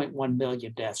 1.1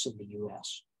 million deaths in the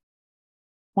US.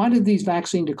 Why did these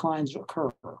vaccine declines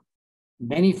occur?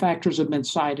 Many factors have been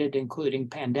cited, including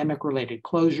pandemic-related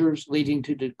closures leading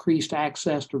to decreased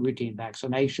access to routine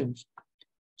vaccinations,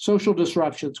 social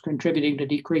disruptions contributing to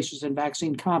decreases in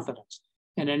vaccine confidence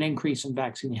and an increase in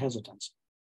vaccine hesitancy,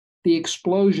 the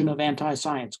explosion of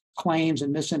anti-science claims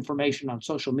and misinformation on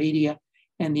social media,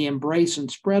 and the embrace and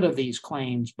spread of these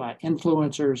claims by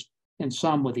influencers and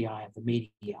some with the eye of the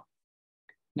media.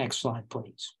 Next slide,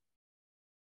 please.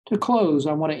 To close,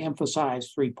 I want to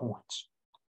emphasize 3 points.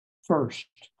 First,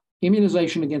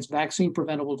 immunization against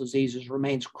vaccine-preventable diseases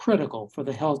remains critical for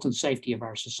the health and safety of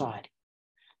our society.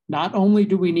 Not only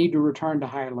do we need to return to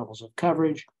higher levels of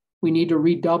coverage, we need to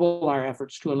redouble our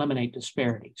efforts to eliminate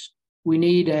disparities. We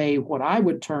need what I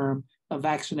would term a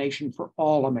vaccination for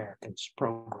all Americans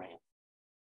program.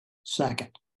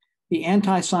 Second, the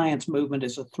anti-science movement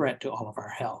is a threat to all of our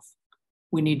health.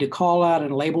 We need to call out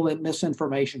and label it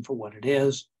misinformation for what it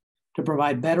is, to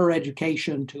provide better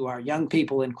education to our young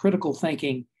people in critical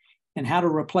thinking and how to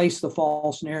replace the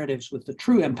false narratives with the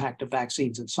true impact of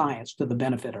vaccines and science to the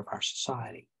benefit of our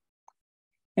society.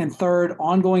 And third,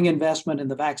 ongoing investment in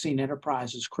the vaccine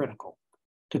enterprise is critical.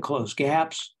 to close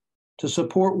gaps, to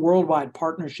support worldwide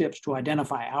partnerships to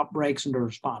identify outbreaks and to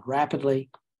respond rapidly,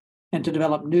 and to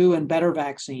develop new and better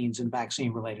vaccines and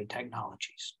vaccine-related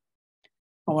technologies.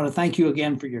 I want to thank you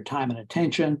again for your time and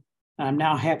attention. I'm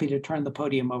now happy to turn the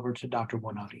podium over to Dr.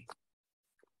 Wonodi.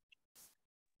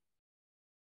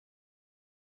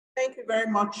 Thank you very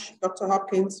much, Dr.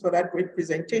 Hopkins, for that great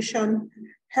presentation.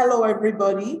 Hello,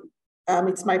 everybody.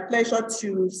 It's my pleasure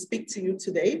to speak to you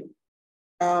today.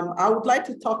 I would like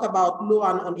to talk about low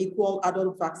and unequal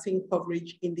adult vaccine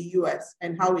coverage in the US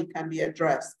and how it can be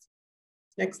addressed.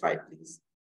 Next slide, please.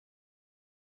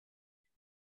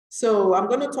 So I'm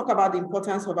going to talk about the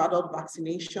importance of adult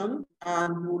vaccination,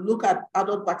 and we'll look at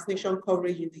adult vaccination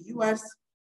coverage in the US,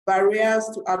 barriers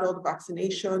to adult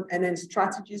vaccination, and then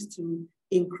strategies to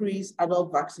increase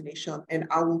adult vaccination. And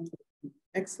I will,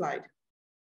 next slide.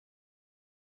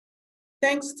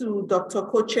 Thanks to Dr.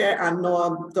 Kocchar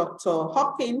and Dr.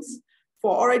 Hopkins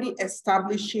for already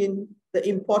establishing the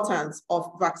importance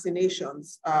of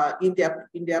vaccinations in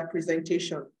their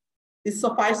presentation. It's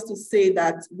suffice to say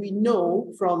that we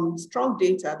know from strong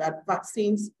data that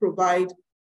vaccines provide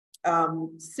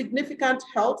significant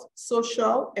health,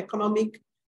 social, economic,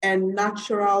 and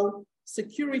natural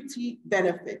security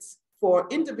benefits for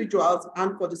individuals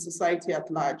and for the society at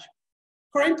large.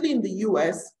 Currently in the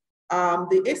US,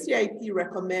 the ACIP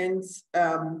recommends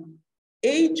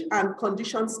age and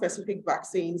condition-specific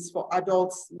vaccines for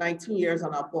adults 19 years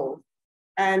and above.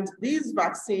 And these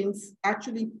vaccines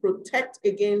actually protect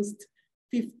against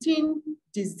 15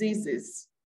 diseases.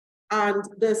 And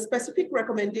the specific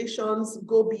recommendations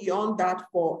go beyond that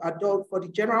for the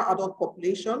general adult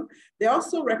population. There are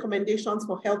also recommendations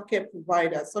for healthcare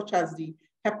providers, such as the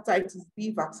hepatitis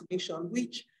B vaccination,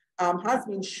 which has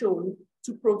been shown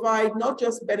to provide not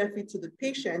just benefit to the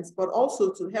patients, but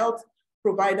also to health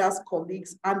providers,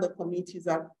 colleagues, and the communities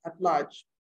at large.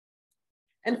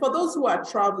 And for those who are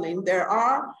traveling, there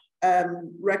are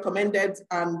recommended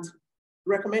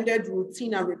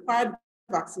routine and required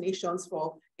vaccinations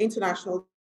for international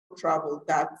travel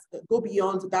that go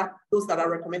beyond those that are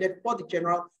recommended for the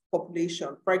general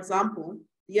population. For example,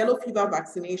 the yellow fever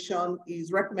vaccination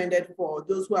is recommended for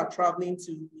those who are traveling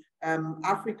to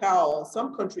Africa or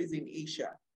some countries in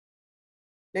Asia.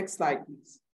 Next slide,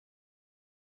 please.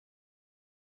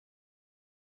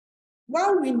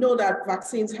 While we know that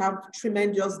vaccines have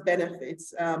tremendous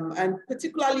benefits, and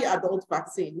particularly adult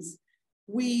vaccines,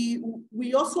 we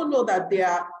also know that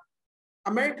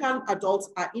American adults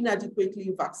are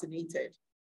inadequately vaccinated.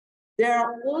 There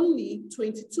are only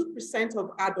 22%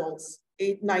 of adults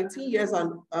 19 years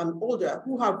and older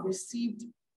who have received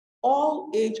all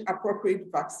age-appropriate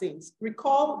vaccines.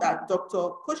 Recall that Dr.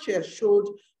 Kocchar showed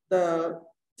the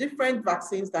different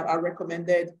vaccines that are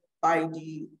recommended by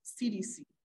the CDC.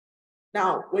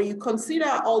 Now, when you consider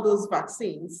all those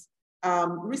vaccines,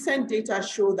 recent data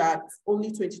show that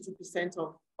only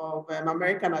 22% of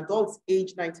American adults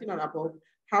aged 19 and above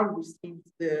have received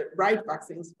the right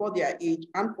vaccines for their age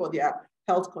and for their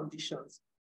health conditions.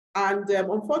 And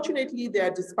unfortunately, there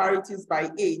are disparities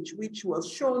by age, which was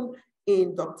shown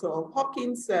in Dr.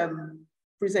 Hopkins'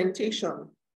 presentation.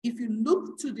 If you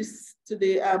look to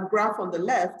the graph on the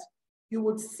left, you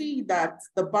would see that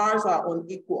the bars are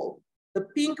unequal. The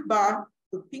pink bar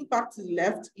to the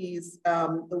left is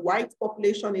the white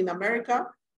population in America.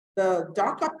 The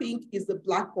darker pink is the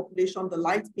Black population. The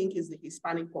light pink is the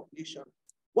Hispanic population.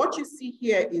 What you see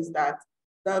here is that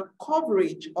the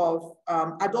coverage of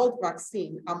adult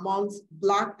vaccine amongst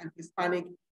Black and Hispanic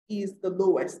is the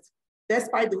lowest,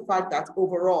 despite the fact that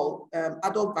overall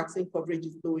adult vaccine coverage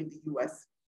is low in the US.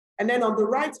 And then on the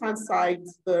right-hand side,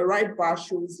 the right bar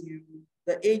shows you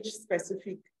the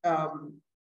age-specific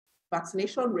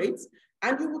vaccination rates.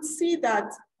 And you would see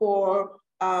that for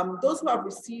those who have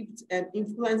received an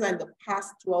influenza in the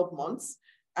past 12 months,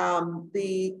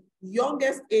 the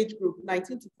youngest age group,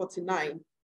 19 to 49,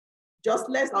 just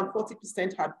less than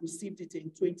 40% had received it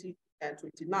in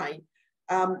 2029.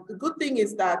 The good thing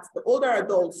is that the older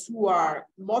adults who are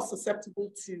more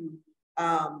susceptible to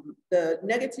the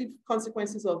negative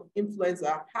consequences of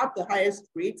influenza have the highest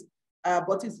rate,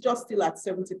 but it's just still at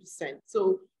 70%.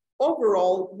 So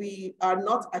overall, we are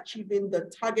not achieving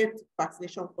the target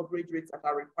vaccination coverage rates that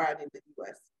are required in the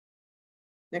US.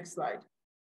 Next slide.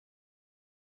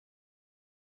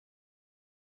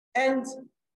 And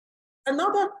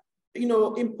another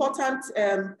important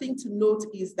thing to note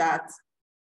is that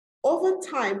over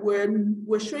time,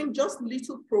 we're showing just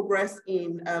little progress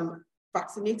in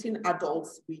vaccinating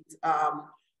adults with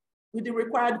the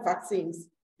required vaccines.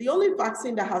 The only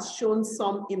vaccine that has shown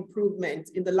some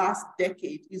improvement in the last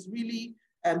decade is really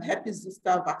herpes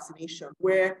zoster vaccination,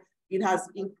 where it has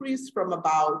increased from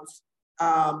about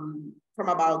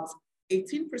 18%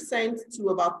 to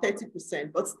about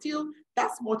 30%, but still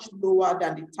that's much lower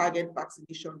than the target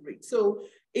vaccination rate. So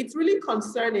it's really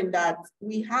concerning that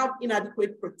we have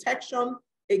inadequate protection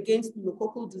against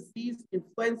pneumococcal disease,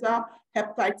 influenza,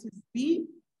 hepatitis B,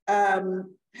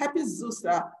 herpes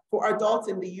zoster for adults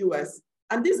in the US.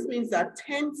 And this means that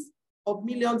tens of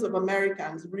millions of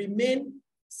Americans remain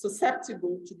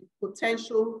susceptible to the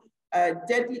potential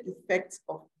deadly effects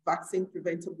of vaccine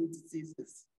preventable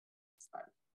diseases.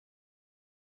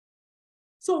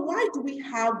 So why do we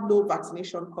have low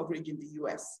vaccination coverage in the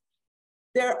US?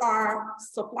 There are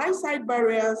supply side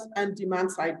barriers and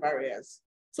demand side barriers.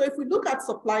 So if we look at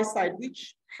supply side,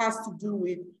 which has to do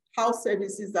with how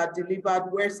services are delivered,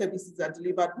 where services are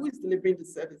delivered, who is delivering the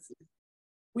services,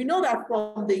 we know that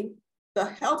from the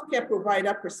healthcare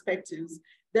provider perspectives,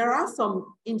 there are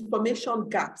some information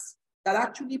gaps that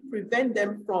actually prevent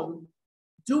them from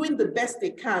doing the best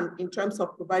they can in terms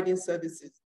of providing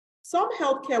services. Some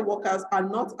healthcare workers are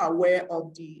not aware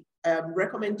of the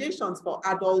recommendations for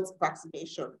adult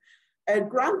vaccination.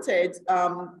 Granted,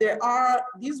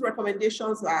 these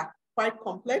recommendations are quite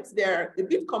complex. They're a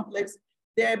bit complex.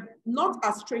 They're not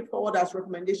as straightforward as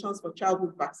recommendations for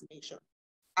childhood vaccination.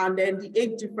 And then the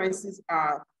age differences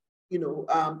are,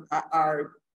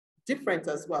 are different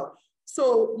as well.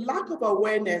 So lack of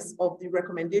awareness of the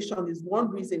recommendation is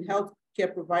one reason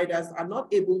healthcare providers are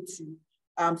not able to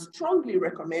strongly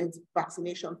recommend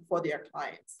vaccination for their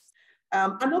clients.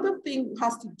 Another thing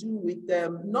has to do with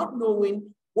not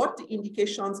knowing what the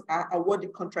indications are or what the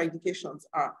contraindications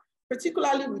are,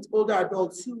 particularly with older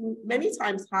adults who many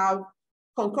times have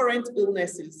concurrent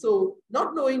illnesses. So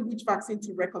not knowing which vaccine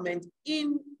to recommend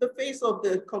in the face of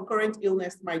the concurrent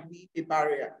illness might be a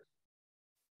barrier.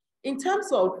 In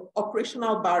terms of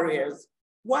operational barriers,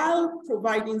 while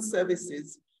providing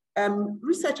services,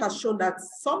 research has shown that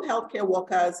some healthcare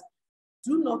workers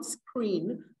do not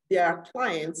screen their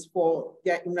clients for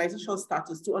their immunization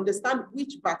status to understand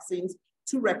which vaccines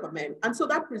to recommend. And so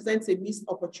that presents a missed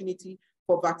opportunity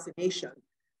for vaccination.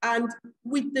 And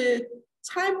with the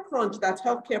time crunch that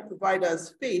healthcare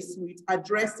providers face with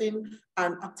addressing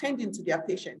and attending to their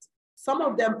patients, some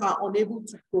of them are unable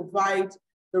to provide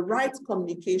the right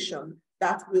communication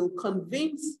that will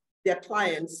convince their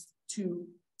clients to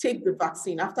take the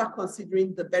vaccine after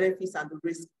considering the benefits and the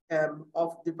risk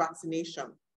of the vaccination.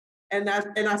 And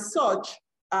as such,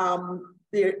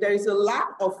 there is a lack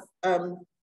of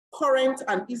current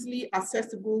and easily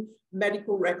accessible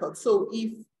medical records. So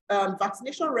if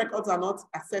vaccination records are not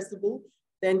accessible,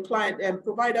 then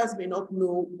providers may not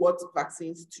know what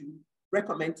vaccines to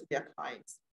recommend to their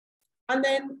clients. And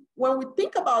then when we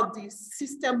think about the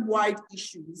system-wide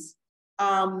issues,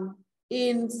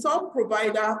 in some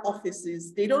provider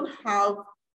offices, they don't have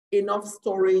enough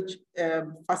storage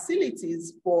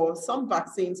facilities for some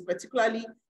vaccines, particularly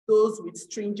those with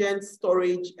stringent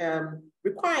storage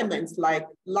requirements like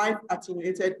live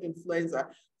attenuated influenza.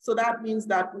 So that means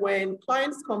that when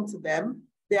clients come to them,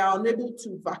 they are unable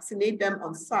to vaccinate them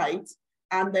on site.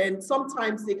 And then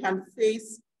sometimes they can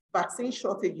face vaccine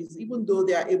shortages, even though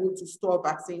they are able to store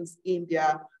vaccines in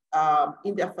their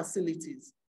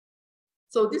facilities.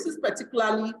 So this is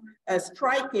particularly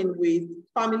striking with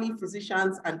family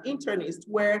physicians and internists,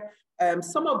 where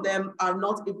some of them are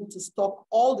not able to stock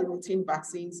all the routine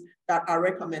vaccines that are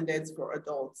recommended for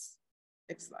adults.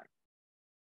 Next slide.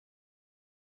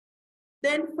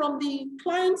 Then from the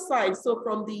client side, so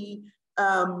from the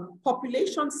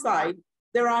population side,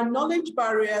 there are knowledge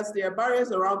barriers, there are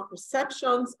barriers around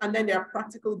perceptions, and then there are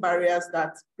practical barriers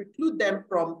that preclude them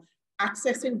from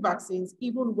accessing vaccines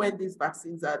even when these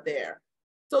vaccines are there.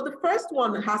 So the first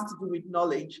one has to do with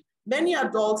knowledge. Many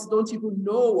adults don't even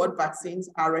know what vaccines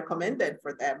are recommended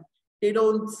for them. They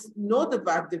don't know the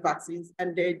vaccines,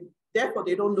 and therefore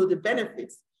they don't know the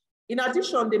benefits. In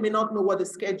addition, they may not know what the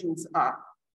schedules are.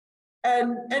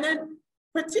 And then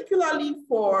particularly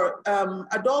for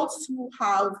adults who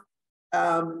have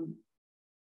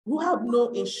no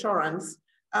insurance,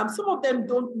 some of them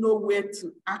don't know where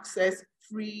to access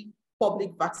free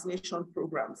public vaccination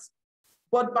programs.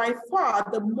 But by far,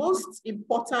 the most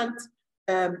important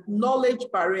knowledge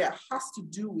barrier has to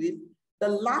do with the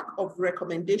lack of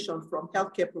recommendation from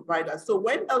healthcare providers. So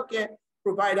when healthcare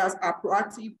providers are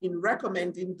proactive in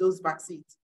recommending those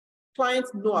vaccines,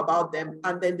 clients know about them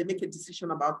and then they make a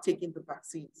decision about taking the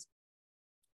vaccines.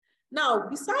 Now,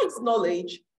 besides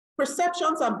knowledge,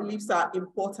 perceptions and beliefs are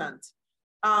important.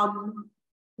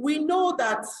 We know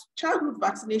that childhood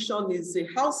vaccination is a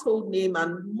household name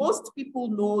and most people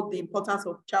know the importance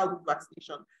of childhood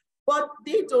vaccination, but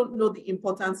they don't know the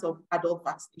importance of adult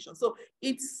vaccination. So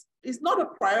it's not a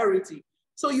priority.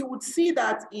 So you would see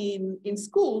that in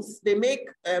schools, they make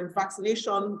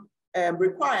vaccination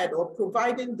required, or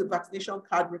providing the vaccination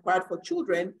card required for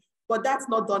children, but that's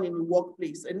not done in the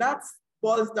workplace. And that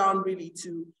boils down really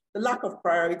to the lack of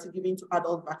priority given to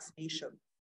adult vaccination.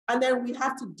 And then we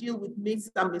have to deal with myths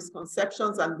and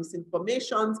misconceptions and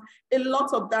misinformations. A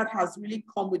lot of that has really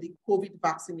come with the COVID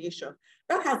vaccination.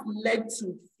 That has led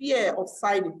to fear of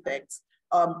side effects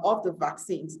of the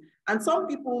vaccines. And some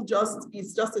people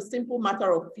it's just a simple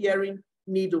matter of fearing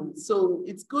needles. So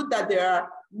it's good that there are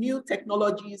new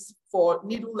technologies for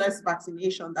needleless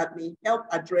vaccination that may help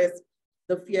address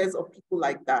the fears of people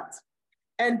like that.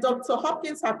 And Dr.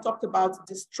 Hopkins had talked about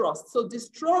distrust. So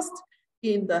distrust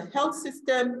in the health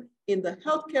system, in the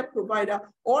healthcare provider,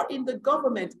 or in the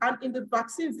government and in the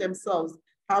vaccines themselves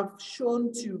have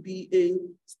shown to be a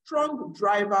strong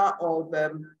driver of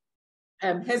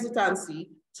hesitancy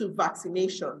to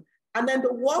vaccination. And then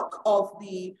the work of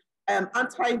the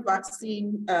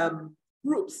anti-vaccine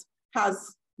groups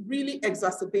has really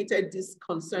exacerbated these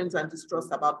concerns and distrust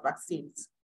about vaccines.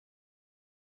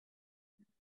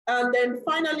 And then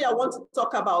finally, I want to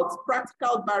talk about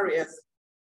practical barriers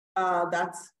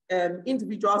that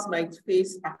individuals might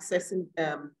face accessing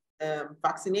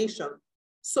vaccination.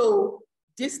 So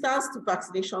distance to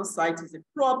vaccination sites is a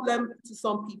problem to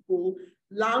some people.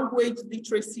 Language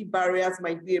literacy barriers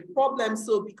might be a problem.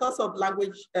 So because of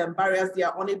language barriers, they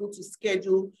are unable to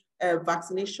schedule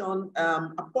vaccination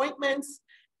appointments.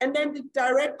 And then the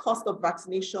direct cost of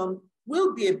vaccination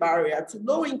will be a barrier to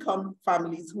low-income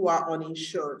families who are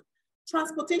uninsured.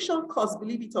 Transportation costs,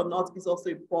 believe it or not, is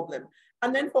also a problem.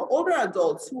 And then for older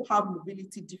adults who have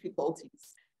mobility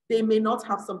difficulties, they may not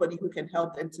have somebody who can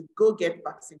help them to go get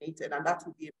vaccinated, and that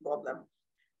will be a problem.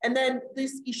 And then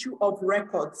this issue of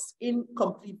records,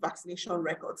 incomplete vaccination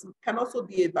records, can also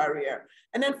be a barrier.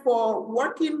 And then for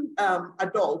working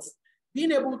adults,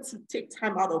 being able to take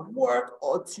time out of work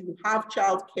or to have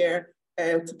childcare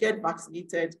to get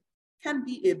vaccinated can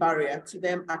be a barrier to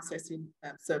them accessing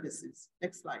services.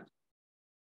 Next slide.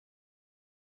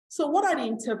 So what are the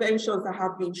interventions that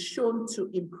have been shown to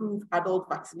improve adult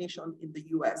vaccination in the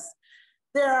US?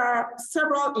 There are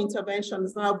several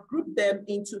interventions, and I've grouped them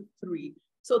into three.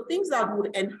 So things that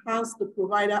would enhance the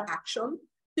provider action,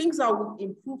 things that would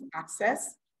improve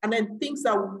access, and then things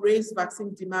that would raise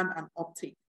vaccine demand and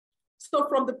uptake. So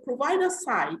from the provider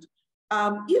side,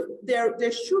 if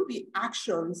there should be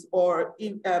actions or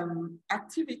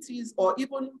activities or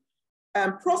even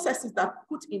processes that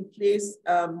put in place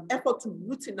effort to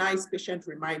routinize patient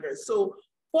reminders. So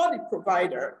for the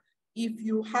provider, if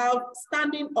you have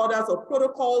standing orders or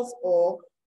protocols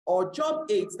or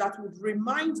job aids that would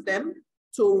remind them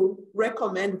to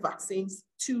recommend vaccines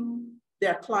to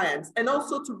their clients, and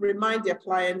also to remind their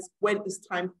clients when it's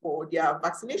time for their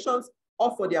vaccinations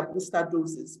or for their booster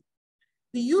doses.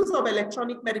 The use of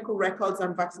electronic medical records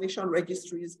and vaccination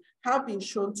registries have been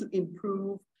shown to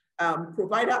improve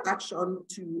provider action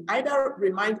to either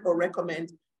remind or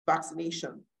recommend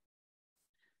vaccination.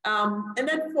 And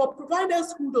then for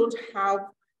providers who don't have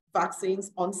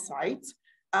vaccines on site,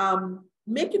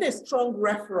 making a strong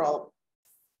referral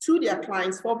to their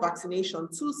clients for vaccination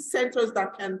to centers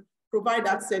that can provide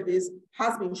that service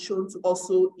has been shown to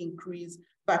also increase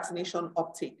vaccination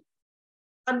uptake.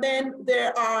 And then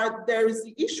there is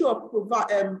the issue of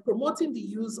promoting the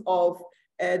use of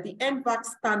the NVAC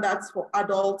standards for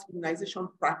adult immunization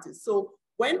practice. So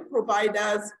when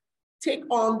providers take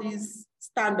on these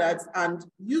standards and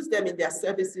use them in their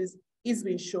services, it's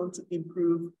been shown to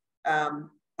improve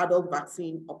adult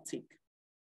vaccine uptake.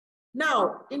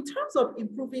 Now, in terms of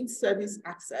improving service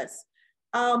access,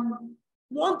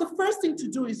 the first thing to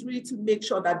do is really to make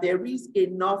sure that there is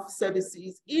enough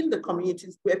services in the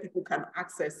communities where people can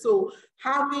access. So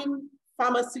having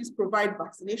pharmacies provide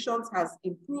vaccinations has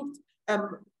improved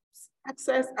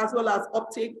access as well as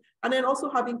uptake, and then also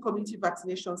having community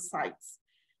vaccination sites.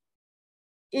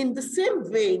 In the same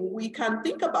vein, we can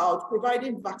think about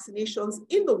providing vaccinations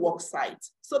in the work site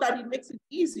so that it makes it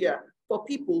easier for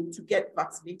people to get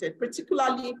vaccinated,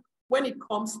 particularly when it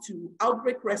comes to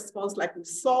outbreak response like we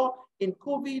saw in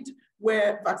COVID,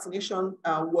 where vaccination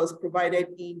was provided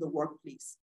in the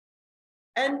workplace.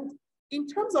 And in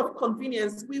terms of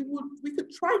convenience, we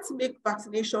could try to make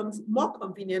vaccinations more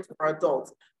convenient for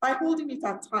adults by holding it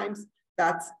at times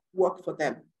that work for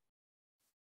them.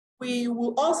 We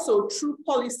will also, through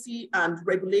policy and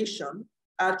regulation,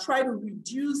 try to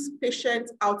reduce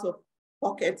patient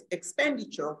out-of-pocket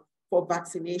expenditure for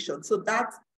vaccination, so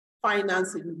that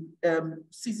financing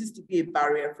ceases to be a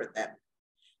barrier for them.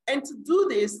 And to do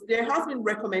this, there has been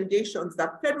recommendations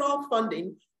that federal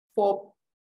funding for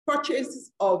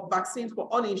purchase of vaccines for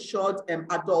uninsured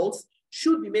adults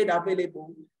should be made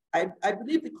available. I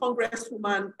believe the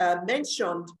Congresswoman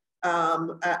mentioned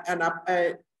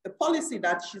a policy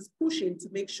that she's pushing to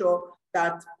make sure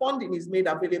that funding is made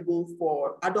available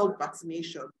for adult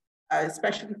vaccination,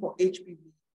 especially for HPV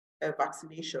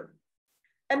vaccination.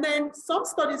 And then some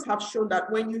studies have shown that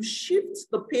when you shift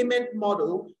the payment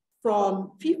model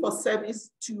from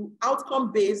fee-for-service to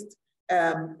outcome-based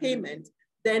payment,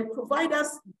 then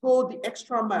providers go the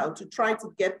extra mile to try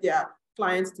to get their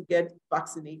clients to get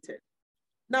vaccinated.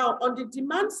 Now, on the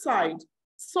demand side,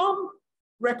 some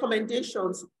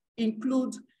recommendations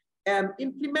include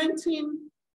implementing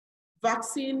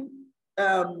vaccine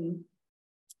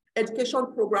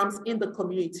education programs in the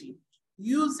community,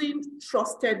 using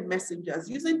trusted messengers,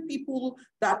 using people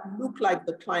that look like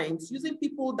the clients, using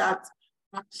people that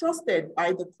are trusted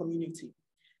by the community.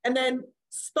 And then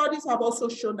studies have also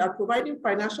shown that providing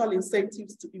financial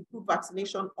incentives to improve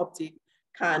vaccination uptake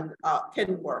can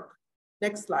work.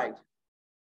 Next slide.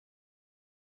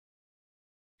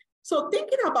 So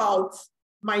thinking about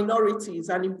minorities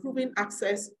and improving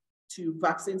access to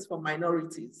vaccines for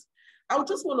minorities, I would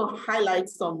just want to highlight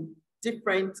some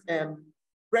different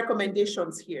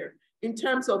recommendations here in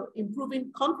terms of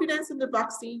improving confidence in the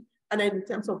vaccine and then in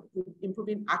terms of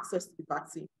improving access to the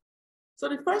vaccine. So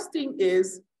the first thing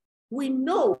is, we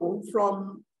know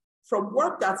from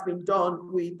work that's been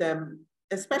done with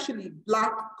especially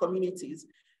Black communities,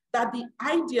 that the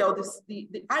idea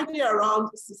around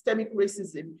systemic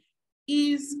racism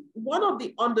is one of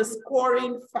the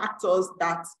underscoring factors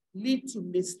that lead to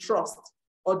mistrust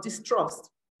or distrust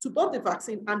to both the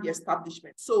vaccine and the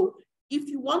establishment. So if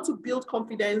you want to build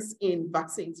confidence in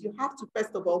vaccines, you have to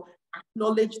first of all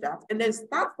acknowledge that and then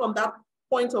start from that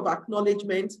point of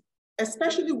acknowledgement,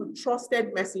 especially with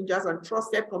trusted messengers and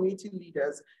trusted community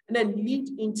leaders, and then lead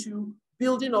into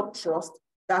building up trust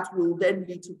that will then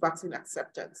lead to vaccine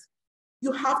acceptance.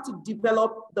 You have to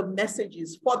develop the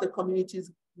messages for the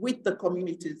communities with the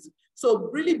communities. So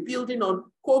really building on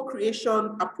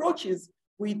co-creation approaches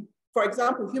with, for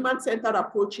example, human-centered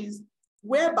approaches,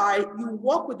 whereby you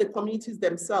work with the communities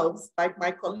themselves. Like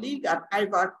my colleague at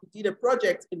IVAC did a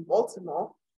project in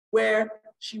Baltimore where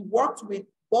she worked with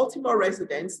Baltimore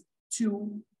residents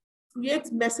to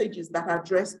create messages that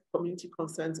address community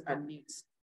concerns and needs.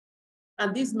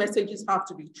 And these messages have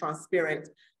to be transparent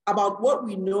about what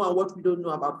we know and what we don't know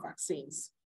about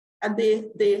vaccines. And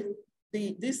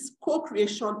this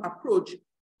co-creation approach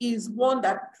is one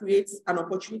that creates an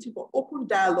opportunity for open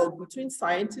dialogue between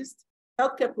scientists,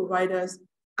 healthcare providers,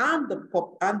 and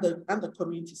the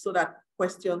community so that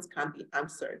questions can be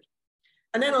answered.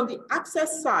 And then on the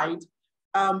access side,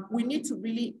 we need to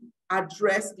really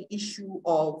address the issue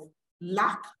of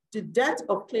the dearth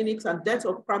of clinics and dearth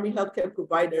of primary healthcare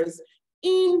providers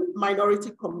in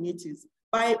minority communities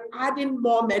by adding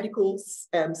more medical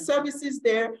services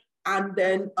there, and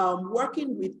then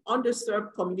working with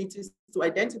underserved communities to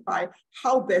identify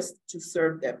how best to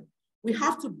serve them. We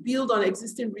have to build on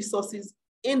existing resources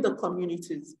in the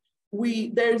communities.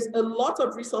 There's a lot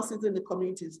of resources in the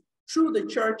communities through the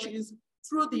churches,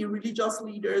 through the religious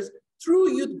leaders,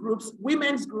 through youth groups,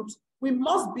 women's groups. We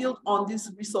must build on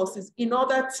these resources in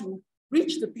order to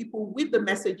reach the people with the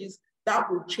messages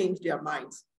that will change their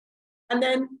minds. And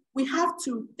then we have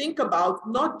to think about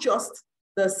not just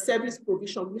the service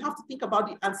provision, we have to think about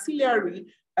the ancillary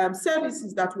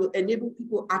services that will enable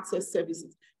people access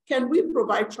services. Can we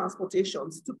provide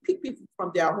transportations to pick people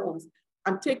from their homes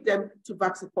and take them to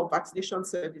for vaccination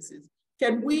services?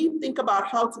 Can we think about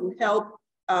how to help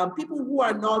people who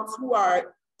are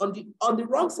on the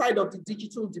wrong side of the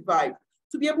digital divide,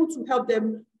 to be able to help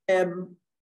them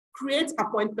create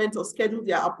appointments or schedule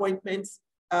their appointments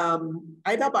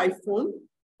either by phone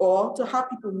or to have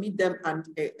people meet them and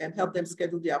help them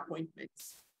schedule their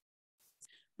appointments.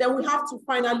 Then we have to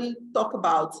finally talk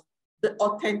about the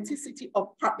authenticity of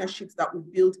partnerships that we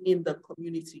build in the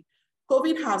community.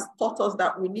 COVID has taught us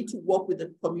that we need to work with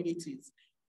the communities.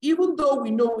 Even though we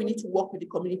know we need to work with the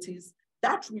communities,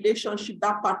 that relationship,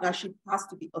 that partnership has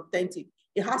to be authentic.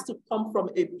 It has to come from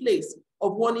a place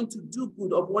of wanting to do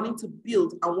good, of wanting to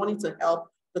build and wanting to help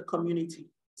the community.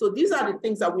 So these are the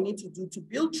things that we need to do to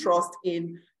build trust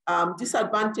in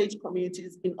disadvantaged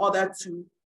communities in order to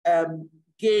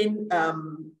gain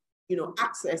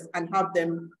access and have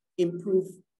them improve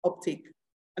uptake.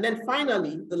 And then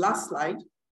finally, the last slide.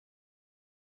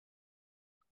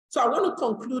 So I want to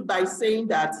conclude by saying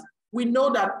that we know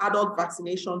that adult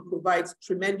vaccination provides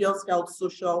tremendous health,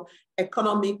 social,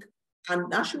 economic, and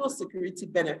national security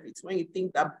benefits. When you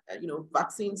think that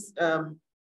vaccines,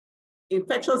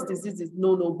 infectious diseases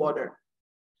know no border.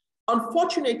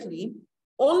 Unfortunately,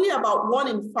 only about 1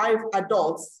 in 5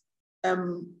 adults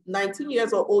 19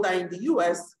 years or older in the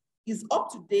US is up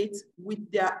to date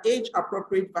with their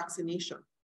age-appropriate vaccination.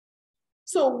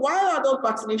 So while adult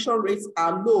vaccination rates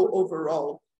are low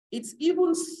overall, it's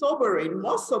even sobering,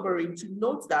 more sobering to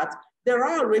note that there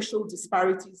are racial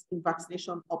disparities in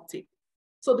vaccination uptake.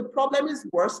 So the problem is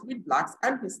worse with Blacks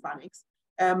and Hispanics,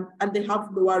 and they have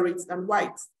lower rates than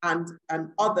whites and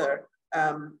other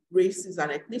races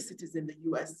and ethnicities in the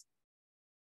US.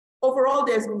 Overall,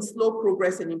 there's been slow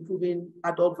progress in improving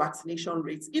adult vaccination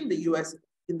rates in the US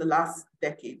in the last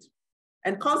decade.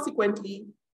 And consequently,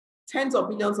 tens of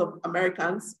millions of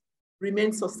Americans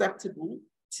remain susceptible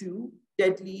to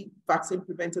deadly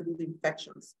vaccine-preventable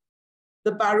infections.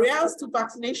 The barriers to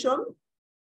vaccination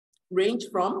range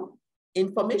from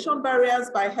information barriers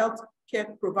by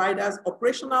healthcare providers,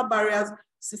 operational barriers,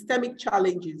 systemic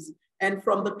challenges. And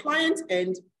from the client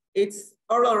end, it's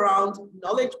all around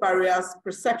knowledge barriers,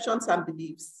 perceptions and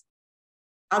beliefs,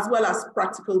 as well as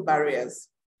practical barriers.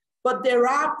 But there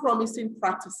are promising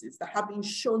practices that have been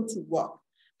shown to work.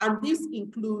 And these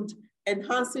include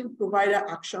enhancing provider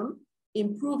action,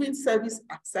 improving service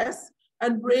access,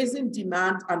 and raising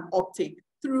demand and uptake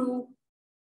through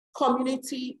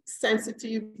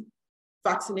community-sensitive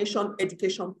vaccination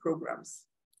education programs.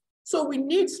 So we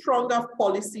need stronger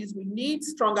policies, we need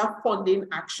stronger funding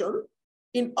action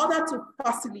in order to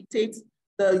facilitate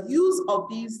the use of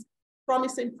these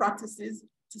promising practices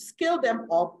to scale them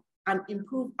up and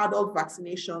improve adult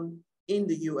vaccination in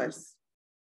the US.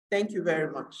 Thank you very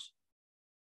much.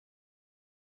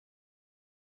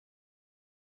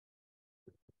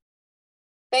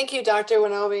 Thank you, Dr.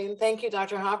 Wonodi, and thank you,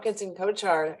 Dr. Hopkins and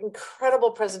Kocchar.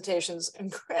 Incredible presentations,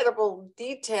 incredible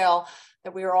detail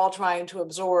that we are all trying to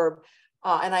absorb.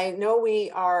 And I know we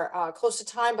are close to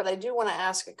time, but I do want to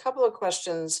ask a couple of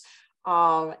questions.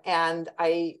 And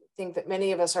I think that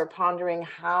many of us are pondering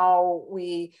how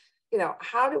we,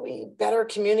 how do we better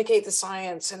communicate the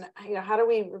science, and how do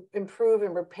we improve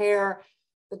and repair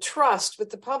the trust with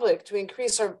the public to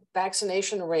increase our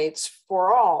vaccination rates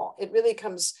for all? It really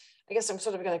comes, I guess I'm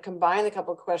sort of going to combine a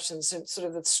couple of questions and sort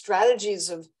of the strategies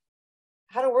of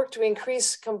how to work to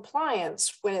increase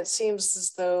compliance when it seems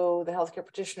as though the healthcare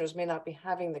practitioners may not be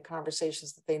having the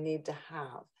conversations that they need to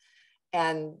have.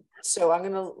 And so I'm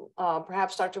going to,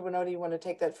 perhaps Dr. Wonodi, you want to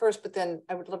take that first, but then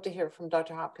I would love to hear from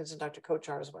Dr. Hopkins and Dr.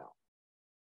 Kocchar as well.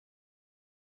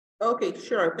 Okay,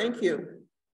 sure, thank you.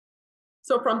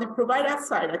 So from the provider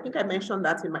side, I think I mentioned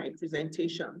that in my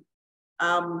presentation.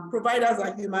 Providers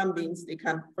are human beings, they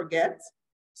can forget.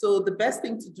 So the best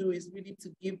thing to do is really to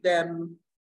give them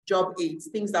job aids,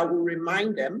 things that will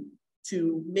remind them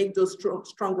to make those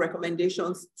strong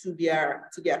recommendations to their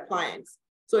clients.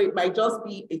 So it might just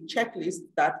be a checklist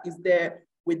that is there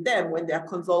with them when they're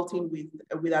consulting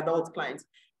with adult clients.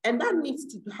 And that needs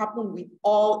to happen with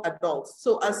all adults.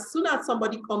 So as soon as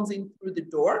somebody comes in through the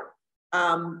door,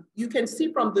 you can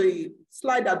see from the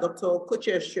slide that Dr.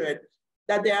 Kocchar shared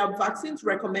that there are vaccines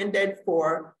recommended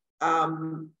for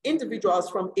individuals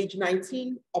from age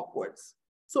 19 upwards.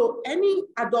 So any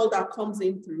adult that comes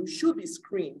in through should be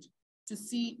screened to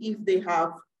see if they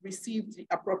have received the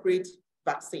appropriate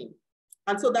vaccine.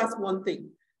 And so that's one thing.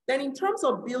 Then in terms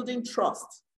of building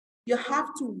trust, you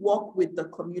have to work with the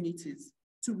communities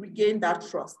to regain that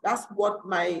trust. That's what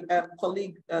my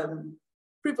colleague,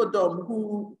 Privodom,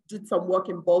 who did some work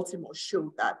in Baltimore,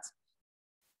 showed that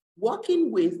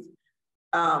working with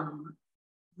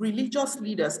religious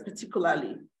leaders,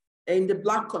 particularly in the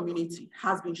Black community,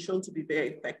 has been shown to be very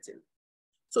effective.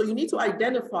 So you need to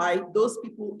identify those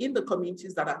people in the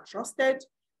communities that are trusted,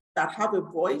 that have a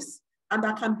voice, and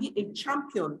that can be a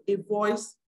champion, a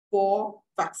voice for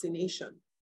vaccination.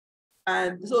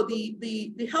 And so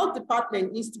the health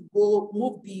department needs to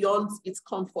move beyond its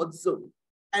comfort zone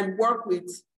and work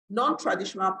with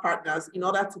non-traditional partners in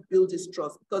order to build this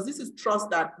trust, because this is trust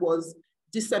that was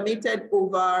disseminated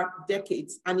over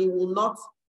decades and it will not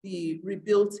be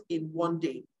rebuilt in one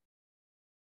day.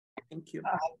 Thank you.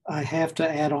 I have to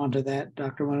add on to that,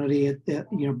 Dr.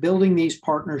 Wonodi. Building these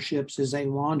partnerships is a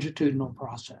longitudinal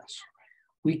process.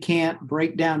 We can't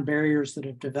break down barriers that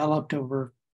have developed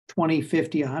over 20,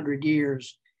 50, 100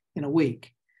 years in a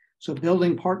week. So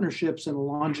building partnerships in a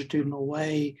longitudinal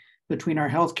way between our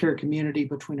healthcare community,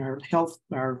 between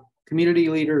our community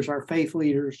leaders, our faith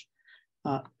leaders,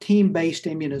 team-based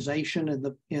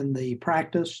immunization in the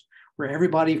practice, where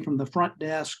everybody from the front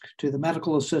desk to the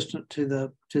medical assistant to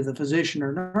the physician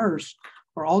or nurse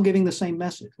are all giving the same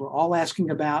message. We're all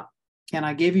asking about, can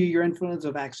I give you your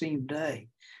influenza vaccine today?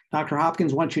 Dr.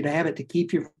 Hopkins wants you to have it to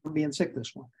keep you from being sick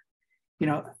this winter.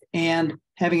 and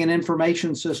having an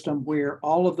information system where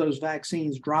all of those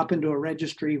vaccines drop into a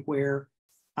registry where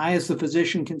I, as the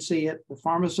physician, can see it, the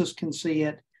pharmacist can see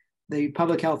it, the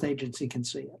public health agency can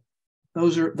see it.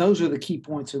 Those are the key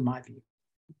points in my view.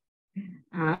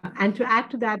 And to add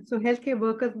to that, so healthcare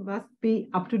workers must be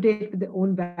up to date with their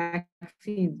own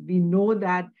vaccines. We know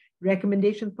that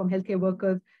recommendations from healthcare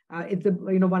workers it's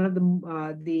one of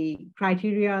the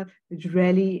criteria which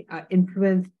really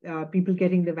influence people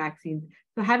getting the vaccines.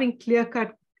 So having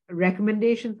clear-cut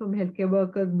recommendations from healthcare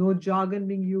workers, no jargon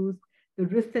being used, the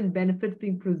risks and benefits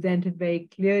being presented very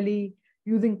clearly,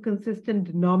 using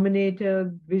consistent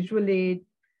denominators, visual aids,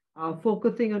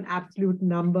 focusing on absolute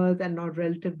numbers and not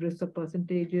relative risks or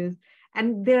percentages.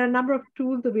 And there are a number of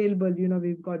tools available.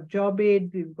 We've got job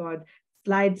aids, we've got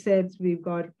slide sets, we've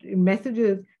got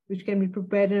messages which can be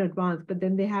prepared in advance, but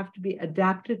then they have to be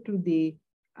adapted to the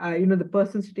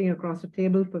person sitting across the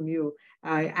table from you.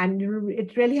 And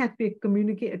it really has to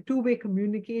be a two-way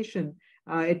communication.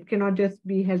 It cannot just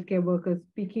be healthcare workers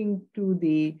speaking to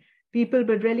the people,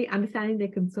 but really understanding their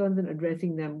concerns and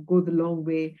addressing them goes a long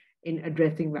way in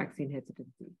addressing vaccine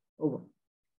hesitancy. Over.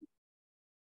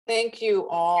 Thank you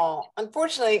all.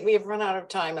 Unfortunately, we have run out of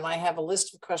time, and I have a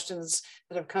list of questions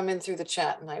that have come in through the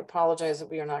chat, and I apologize that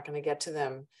we are not going to get to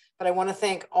them. But I want to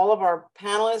thank all of our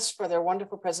panelists for their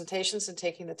wonderful presentations and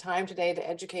taking the time today to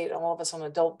educate all of us on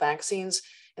adult vaccines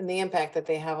and the impact that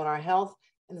they have on our health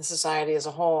and the society as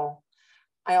a whole.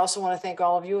 I also want to thank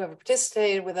all of you who have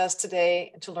participated with us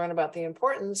today to learn about the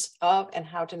importance of and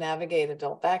how to navigate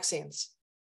adult vaccines.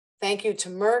 Thank you to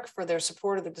Merck for their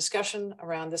support of the discussion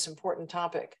around this important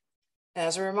topic.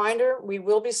 As a reminder, we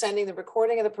will be sending the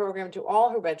recording of the program to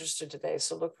all who registered today,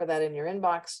 so look for that in your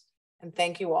inbox. And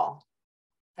thank you all.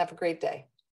 Have a great day.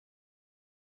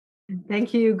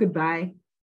 Thank you. Goodbye.